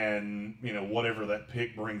and, whatever that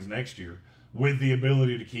pick brings next year, with the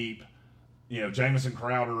ability to keep, Jamison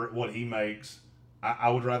Crowder at what he makes. I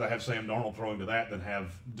would rather have Sam Darnold throwing to that than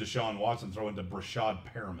have DeShaun Watson throwing to Brashad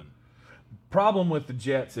Perriman. Problem with the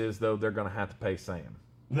Jets is, though, they're going to have to pay Sam.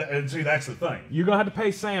 And see, that's the thing. You're going to have to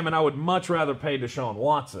pay Sam, and I would much rather pay DeShaun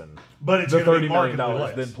Watson but it's the $30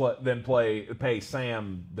 million than pay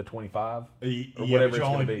Sam the $25 or whatever it's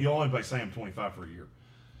going to be. You only pay Sam $25 for a year.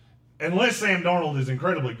 Unless Sam Darnold is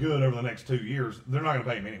incredibly good over the next 2 years, they're not going to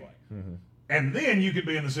pay him anyway. Mm-hmm. And then you could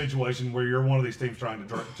be in the situation where you're one of these teams trying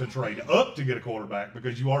to trade up to get a quarterback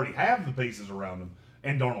because you already have the pieces around him,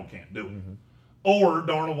 and Darnold can't do it. Mm-hmm. Or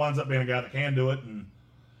Darnold winds up being a guy that can do it. And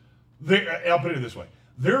I'll put it this way.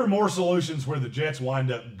 There are more solutions where the Jets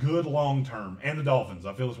wind up good long-term, and the Dolphins.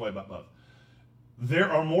 I feel this way about both.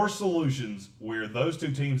 There are more solutions where those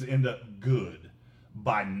two teams end up good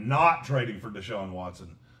by not trading for DeShaun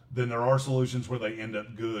Watson than there are solutions where they end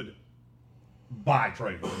up good by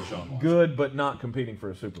trading for DeShaun Watson. Good, but not competing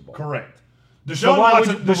for a Super Bowl. Correct.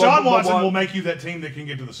 DeShaun Watson will make you that team that can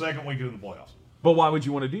get to the second weekend of the playoffs. But why would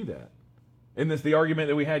you want to do that? Isn't this the argument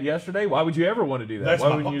that we had yesterday? Why would you ever want to do that?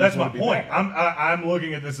 That's my point. I'm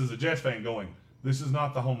looking at this as a Jets fan going, this is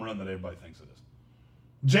not the home run that everybody thinks it is.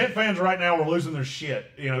 Jet fans right now are losing their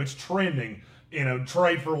shit. It's trending.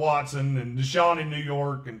 Trade for Watson and DeShaun in New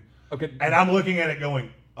York. And I'm looking at it going,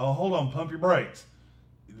 oh, hold on, pump your brakes.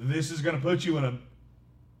 This is going to put you in a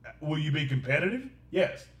 – will you be competitive?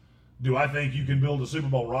 Yes. Do I think you can build a Super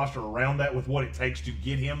Bowl roster around that with what it takes to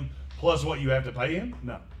get him plus what you have to pay him?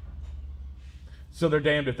 No. So they're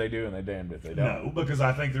damned if they do and they're damned if they don't. No, because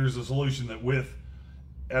I think there's a solution that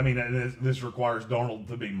this requires Darnold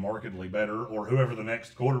to be markedly better, or whoever the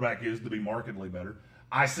next quarterback is to be markedly better.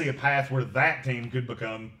 I see a path where that team could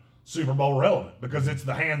become Super Bowl relevant because it's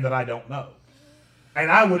the hand that I don't know. And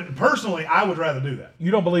I would rather do that.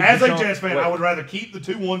 You don't believe as a Jets fan, I would rather keep the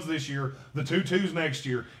 2-1s this year, the 2-2s next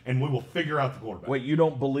year, and we will figure out the quarterback. Wait, you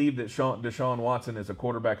don't believe that DeShaun Watson is a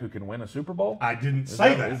quarterback who can win a Super Bowl? I didn't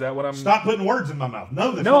say that. Is that what I'm? Stop putting words in my mouth.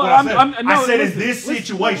 No, that's not what I said. I said in this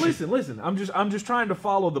situation. Listen. I'm just trying to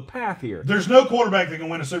follow the path here. There's no quarterback that can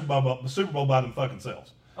win a Super Bowl by them fucking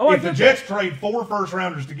selves. Oh, if the Jets trade 4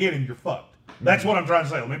 first-rounders to get him, you're fucked. That's what I'm trying to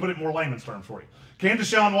say. Let me put it in more layman's terms for you. Can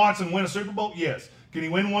DeShaun Watson win a Super Bowl? Yes. Can he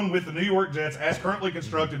win one with the New York Jets as currently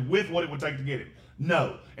constructed with what it would take to get him?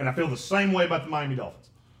 No. And I feel the same way about the Miami Dolphins.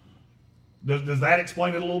 Does that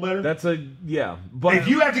explain it a little better? But if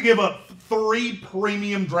you have to give up 3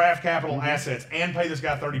 premium draft capital assets and pay this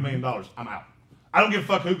guy $30 million, I'm out. I don't give a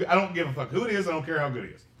fuck who it is. I don't care how good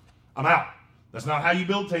he is. I'm out. That's not how you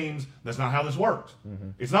build teams. That's not how this works.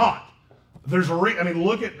 Mm-hmm. It's not.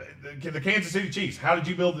 Look at the Kansas City Chiefs. How did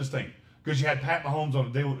you build this team? Because you had Pat Mahomes on a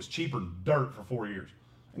deal that was cheaper than dirt for 4 years.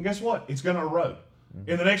 And guess what? It's going to erode.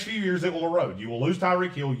 Mm-hmm. In the next few years, it will erode. You will lose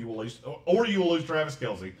Tyreek Hill, you will lose Travis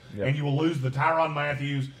Kelce, and you will lose the Tyrann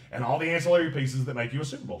Matthews and all the ancillary pieces that make you a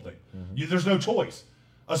Super Bowl team. Mm-hmm. There's no choice,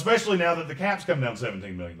 especially now that the cap's come down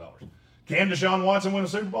 $17 million. Can DeShaun Watson win a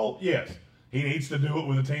Super Bowl? Yes. He needs to do it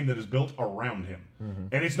with a team that is built around him. Mm-hmm.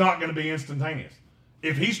 And it's not going to be instantaneous.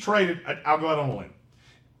 If he's traded, I'll go out on a limb.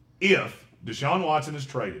 If DeShaun Watson is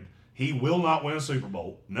traded, he will not win a Super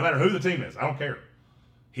Bowl, no matter who the team is. I don't care.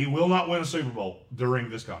 He will not win a Super Bowl during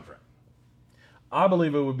this contract. I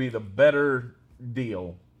believe it would be the better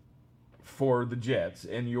deal for the Jets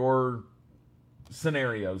in your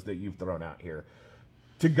scenarios that you've thrown out here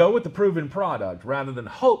to go with the proven product rather than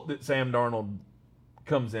hope that Sam Darnold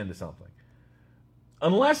comes into something.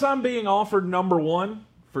 Unless I'm being offered number 1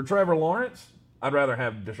 for Trevor Lawrence, I'd rather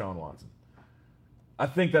have DeShaun Watson. I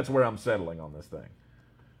think that's where I'm settling on this thing.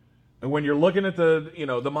 And when you're looking at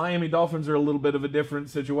the Miami Dolphins are a little bit of a different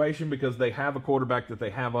situation because they have a quarterback that they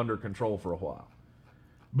have under control for a while.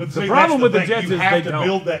 But the problem with the Jets is you have to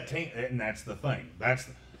build that team, and that's the thing.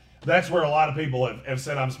 That's where a lot of people have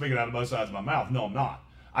said I'm speaking out of both sides of my mouth. No, I'm not.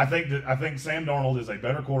 I think Sam Darnold is a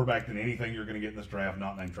better quarterback than anything you're going to get in this draft,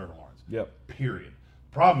 not named Trevor Lawrence. Yep. Period.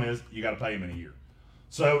 Problem is you got to pay him in a year.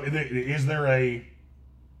 So is there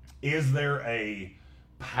a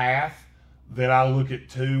path that I look at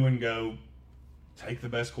 2 and go, take the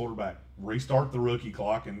best quarterback, restart the rookie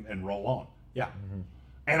clock, and roll on? Yeah. Mm-hmm.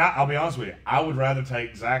 And I'll be honest with you, I would rather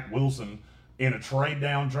take Zach Wilson in a trade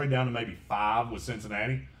down to maybe 5 with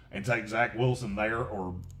Cincinnati and take Zach Wilson there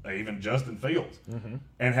or even Justin Fields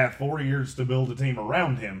and have 4 years to build a team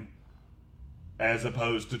around him as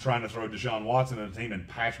opposed to trying to throw DeShaun Watson in a team and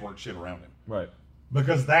patchwork shit around him. Right.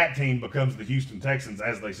 Because that team becomes the Houston Texans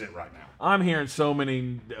as they sit right now. I'm hearing so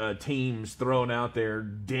many teams thrown out there,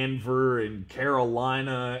 Denver and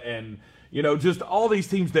Carolina and, just all these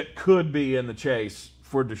teams that could be in the chase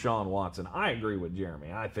for DeShaun Watson. I agree with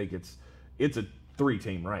Jeremy. I think it's a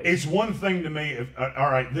 3-team race. It's one thing to me. All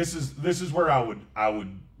right, this is where I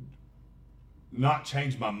would not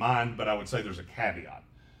change my mind, but I would say there's a caveat.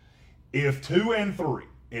 If 2 and 3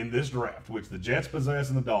 in this draft, which the Jets possess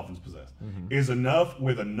and the Dolphins possess, is enough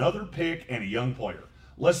with another pick and a young player.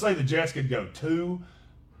 Let's say the Jets could go 2,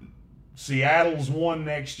 Seattle's 1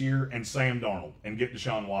 next year, and Sam Darnold, and get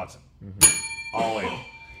DeShaun Watson. All in.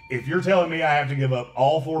 If you're telling me I have to give up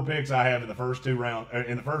all 4 picks I have in the first round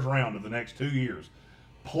of the next 2 years,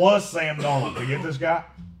 plus Sam Darnold to get this guy,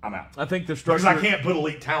 I'm out. I think the structure, because I can't put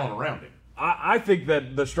elite talent around him. I think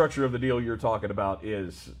that the structure of the deal you're talking about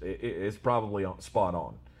is probably spot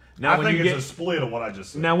on. Now, I think it's a split of what I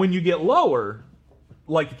just said. Now, when you get lower,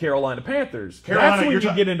 like the Carolina Panthers, Carolina, that's when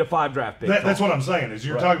you get into 5 draft picks. That's what I'm saying. Is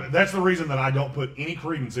you're talking. That's the reason that I don't put any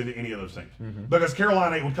credence into any of those things. Because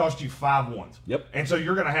Carolina, it would cost you 5 ones. Yep. And so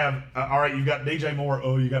you're going to have. All right, you've got DJ Moore.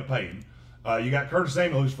 Oh, you got to pay him. You got Curtis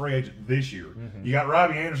Samuel, who's free agent this year. You got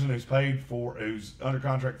Robbie Anderson, who's under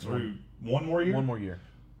contract through 1 more year. 1 more year.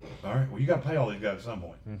 All right. Well, you got to pay all these guys at some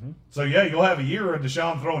point. So yeah, you'll have a year of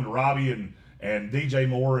DeShaun throwing to Robbie and DJ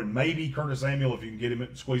Moore and maybe Curtis Samuel if you can get him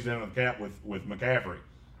squeezed down the cap with McCaffrey,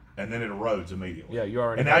 and then it erodes immediately. Yeah, you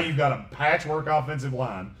already. And now you've got a patchwork offensive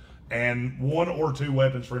line and 1 or 2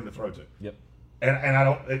 weapons for him to throw to. Yep. And I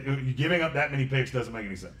don't giving up that many picks doesn't make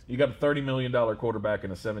any sense. You got a $30 million quarterback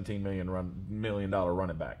and a $17 million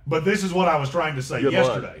running back. But this is what I was trying to say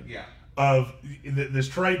yesterday. Yeah. Of this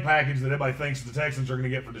trade package that everybody thinks the Texans are going to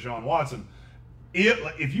get for DeShaun Watson.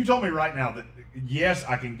 If you told me right now that, yes,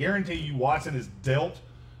 I can guarantee you Watson is dealt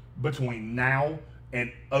between now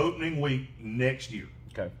and opening week next year.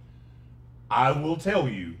 Okay. I will tell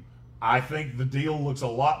you, I think the deal looks a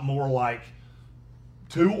lot more like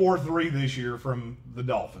 2 or 3 this year from the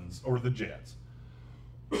Dolphins or the Jets.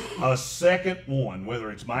 A second one, whether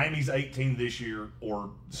it's Miami's 18 this year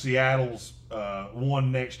or Seattle's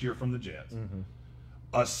 1 next year from the Jets.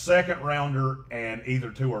 A second rounder and either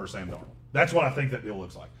 2 or Sam Darnold. That's what I think that deal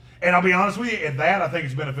looks like. And I'll be honest with you, at that, I think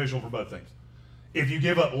it's beneficial for both teams. If you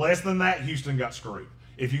give up less than that, Houston got screwed.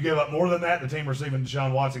 If you give up more than that, the team receiving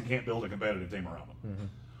DeShaun Watson can't build a competitive team around them.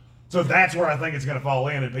 So that's where I think it's going to fall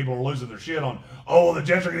in, and people are losing their shit on, the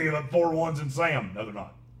Jets are going to give up 4 ones and Sam. No, they're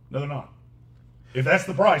not. No, they're not. If that's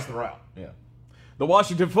the price, they're out. Yeah. The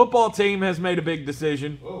Washington football team has made a big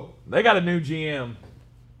decision. Whoa. They got a new GM,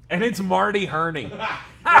 and it's Marty Hurney.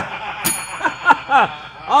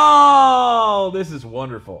 Oh, this is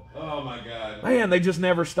wonderful. Oh, my God. Man, they just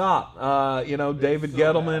never stop. David so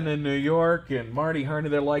Gettleman bad. in New York and Marty Hurney,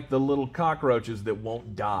 they're like the little cockroaches that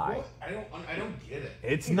won't die. What? I don't get it.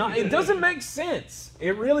 It's not. It doesn't make sense.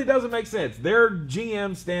 It really doesn't make sense. Their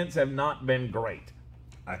GM stints have not been great.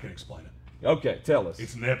 I can explain it. Okay, tell us.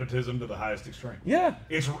 It's nepotism to the highest extreme. Yeah.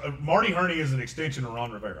 It's Marty Hurney is an extension of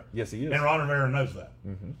Ron Rivera. Yes, he is. And Ron Rivera knows that.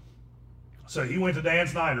 So he went to Dan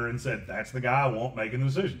Snyder and said, "That's the guy I want making the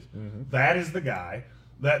decisions. That is the guy.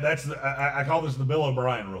 I call this the Bill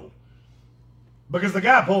O'Brien rule. Because the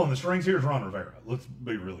guy pulling the strings here is Ron Rivera. Let's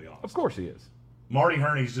be really honest. Of course he is. Marty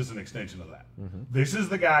Hurney's just an extension of that. This is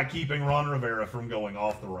the guy keeping Ron Rivera from going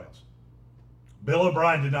off the rails. Bill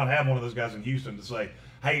O'Brien did not have one of those guys in Houston to say,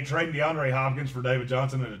 hey, trading DeAndre Hopkins for David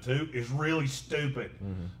Johnson at a 2 is really stupid.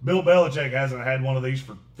 Bill Belichick hasn't had one of these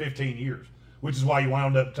for 15 years, which is why you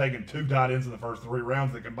wound up taking 2 tight ends in the first 3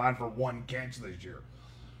 rounds that combined for 1 catch this year.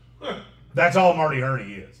 That's all Marty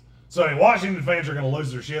Hurney is. So if Washington fans are going to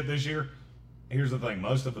lose their shit this year, here's the thing.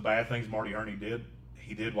 Most of the bad things Marty Hurney did,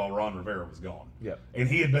 he did while Ron Rivera was gone. Yep. And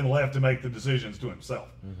he had been left to make the decisions to himself.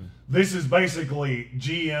 This is basically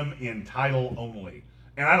GM in title only.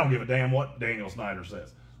 And I don't give a damn what Daniel Snyder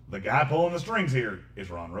says. The guy pulling the strings here is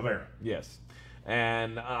Ron Rivera. Yes.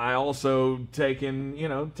 And I also take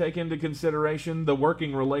into consideration the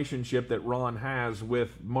working relationship that Ron has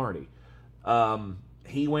with Marty.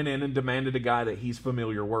 He went in and demanded a guy that he's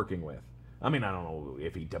familiar working with. I mean, I don't know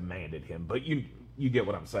if he demanded him, but you get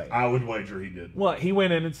what I'm saying. I would wager he did. Well, he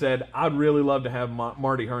went in and said, I'd really love to have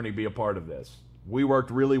Marty Hurney be a part of this. We worked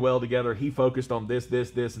really well together. He focused on this,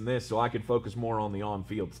 and this, so I could focus more on the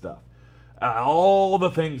on-field stuff. All the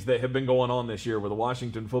things that have been going on this year with the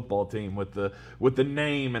Washington football team, with the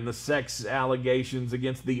name and the sex allegations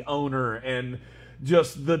against the owner and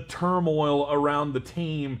just the turmoil around the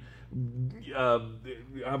team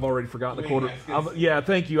I've already forgotten the Dwayne quarter. Haskins.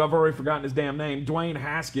 Thank you. I've already forgotten his damn name. Dwayne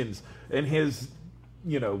Haskins and his,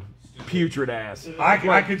 putrid ass.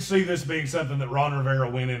 I could see this being something that Ron Rivera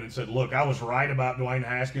went in and said, look, I was right about Dwayne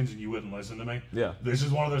Haskins and you wouldn't listen to me. Yeah. This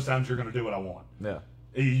is one of those times you're going to do what I want. Yeah.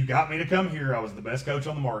 You got me to come here. I was the best coach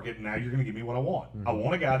on the market, and now you're going to give me what I want. I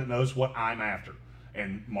want a guy that knows what I'm after.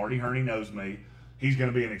 And Marty Hurney knows me. He's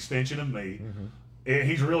going to be an extension of me.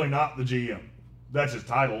 He's really not the GM. That's his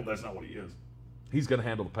title. That's not what he is. He's going to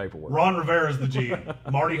handle the paperwork. Ron Rivera is the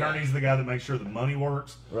GM. Marty Hurney's the guy that makes sure the money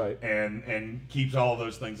works, Right. and keeps all of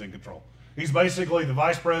those things in control. He's basically the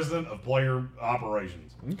vice president of player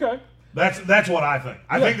operations. Okay. That's what I think.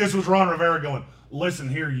 I think this was Ron Rivera going, listen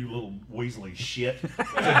here, you little Weasley shit, to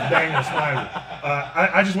Daniel Snyder.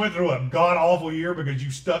 I just went through a god-awful year because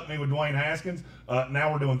you stuck me with Dwayne Haskins.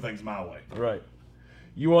 Now we're doing things my way. Right.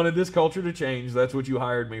 You wanted this culture to change. That's what you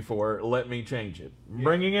hired me for. Let me change it. Yeah.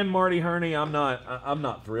 Bringing in Marty Hurney, I'm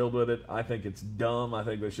not thrilled with it. I think it's dumb. I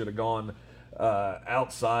think they should have gone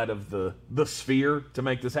outside of the sphere to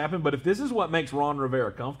make this happen. But if this is what makes Ron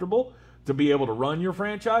Rivera comfortable to be able to run your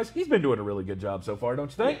franchise, he's been doing a really good job so far,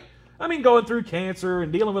 don't you think? Yeah. I mean, going through cancer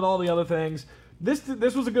and dealing with all the other things. This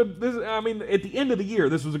was a good. At the end of the year,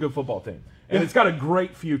 this was a good football team, and it's got a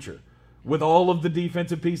great future with all of the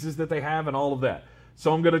defensive pieces that they have and all of that.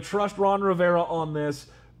 So I'm going to trust Ron Rivera on this,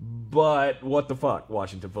 but what the fuck,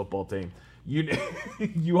 Washington football team?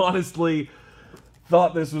 You honestly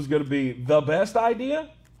thought this was going to be the best idea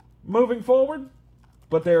moving forward?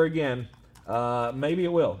 But there again, maybe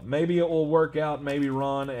it will. Maybe it will work out. Maybe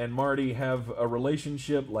Ron and Marty have a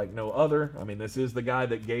relationship like no other. I mean, this is the guy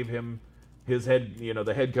that gave him his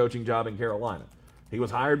the head coaching job in Carolina. He was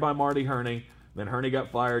hired by Marty Hurney. Then Hurney got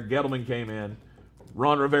fired. Gettleman came in.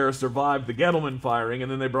 Ron Rivera survived the Gettleman firing, and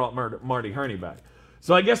then they brought Marty Hurney back.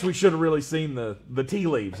 So I guess we should have really seen the tea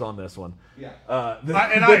leaves on this one. Yeah, I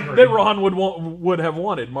agree. That Ron would have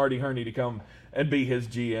wanted Marty Hurney to come and be his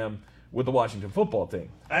GM with the Washington football team.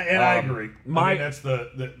 I agree. That's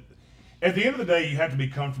the at the end of the day, you have to be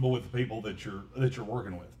comfortable with the people that you're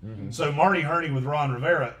working with. Mm-hmm. So Marty Hurney with Ron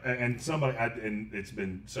Rivera and it's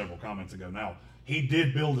been several comments ago now. He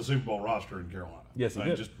did build a Super Bowl roster in Carolina. Yes, he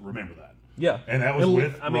did. Just remember that. Yeah, and that was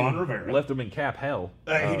with Ron Rivera. Left him in cap hell.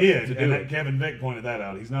 He did, and Kevin Vick pointed that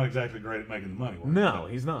out. He's not exactly great at making the money work. No,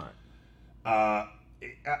 he's not. I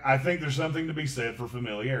think there's something to be said for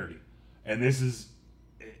familiarity, and this is,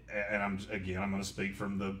 and I'm going to speak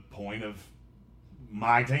from the point of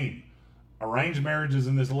my team. Arranged marriages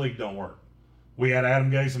in this league don't work. We had Adam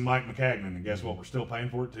Gase and Mike McCagnon, and guess what? We're still paying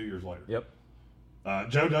for it 2 years later. Yep.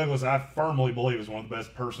 Joe Douglas, I firmly believe, is one of the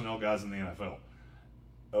best personnel guys in the NFL.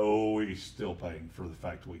 Oh, he's still paying for the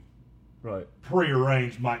fact we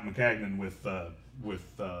prearranged Mike McCagnon with Adam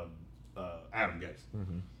Gase.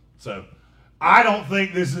 Mm-hmm. So I don't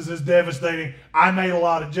think this is as devastating. I made a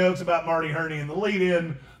lot of jokes about Marty Hurney in the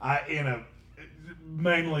lead-in,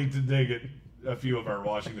 mainly to dig at a few of our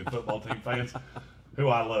Washington football team fans, who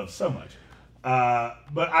I love so much.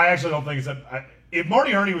 But I actually don't think if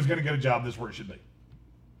Marty Hurney was going to get a job, this is where it should be.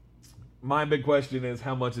 My big question is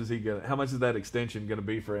how much is that extension going to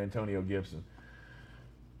be for Antonio Gibson?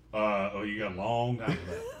 You got a long time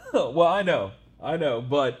for that. Well, I know,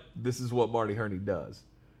 but this is what Marty Hurney does.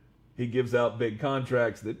 He gives out big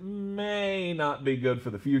contracts that may not be good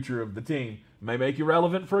for the future of the team. May make you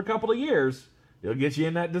relevant for a couple of years. It'll get you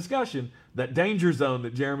in that discussion, that danger zone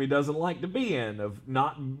that Jeremy doesn't like to be in, of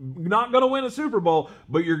not going to win a Super Bowl,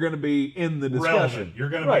 but you're going to be in the discussion. Relevant. You're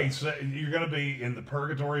going to be in the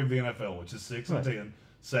purgatory of the NFL, which is 6-10,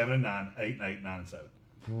 7-9, 8-8, 9-7.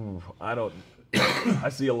 Ooh, I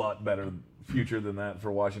see a lot better future than that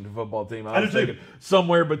for Washington football team. I was thinking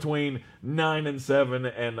somewhere between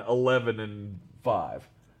 9-7 and 11-5.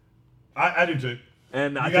 I do too.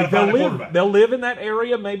 And I think they'll live in that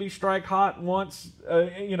area, maybe strike hot once,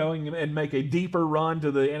 and make a deeper run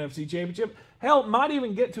to the NFC Championship. Hell, might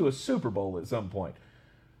even get to a Super Bowl at some point.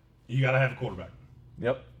 You got to have a quarterback.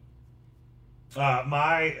 Yep.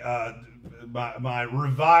 My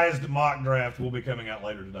revised mock draft will be coming out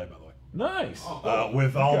later today, by the way. Nice.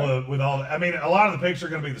 With all the, I mean, a lot of the picks are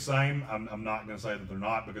going to be the same. I'm not going to say that they're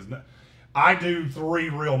not, because I do 3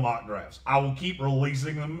 real mock drafts. I will keep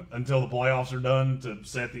releasing them until the playoffs are done to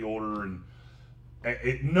set the order, and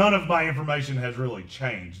none of my information has really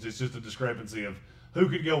changed. It's just a discrepancy of who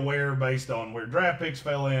could go where based on where draft picks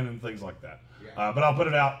fell in and things like that. Yeah. But I'll put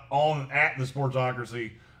it out at the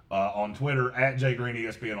Sportsocracy on Twitter, at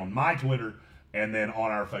JGreenESPN on my Twitter, and then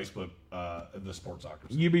on our Facebook, the Sportsocracy.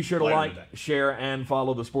 You be sure to like, share, and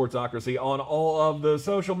follow the Sportsocracy on all of the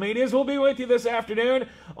social medias. We'll be with you this afternoon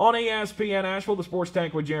on ESPN Asheville, the Sports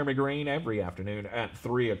Tank with Jeremy Green, every afternoon at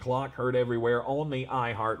 3 o'clock. Heard everywhere on the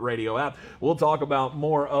iHeartRadio app. We'll talk about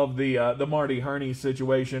more of the Marty Hurney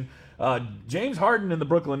situation. James Harden and the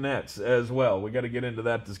Brooklyn Nets as well. We got to get into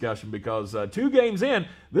that discussion because 2 games in,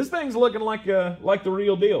 this thing's looking like the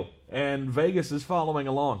real deal. And Vegas is following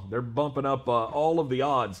along. They're bumping up all of the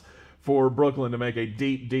odds for Brooklyn to make a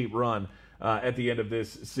deep, deep run at the end of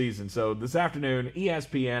this season. So this afternoon,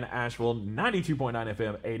 ESPN Asheville, 92.9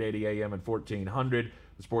 FM, 880 AM, and 1400.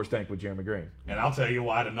 The Sports Tank with Jeremy Green. And I'll tell you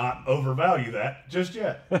why to not overvalue that just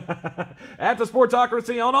yet. At the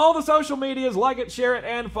Sportsocracy on all the social medias. Like it, share it,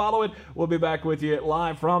 and follow it. We'll be back with you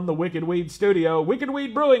live from the Wicked Weed studio.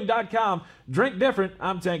 WickedWeedBrewing.com. Drink different.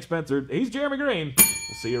 I'm Tank Spencer. He's Jeremy Green.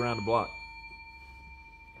 We'll see you around the block.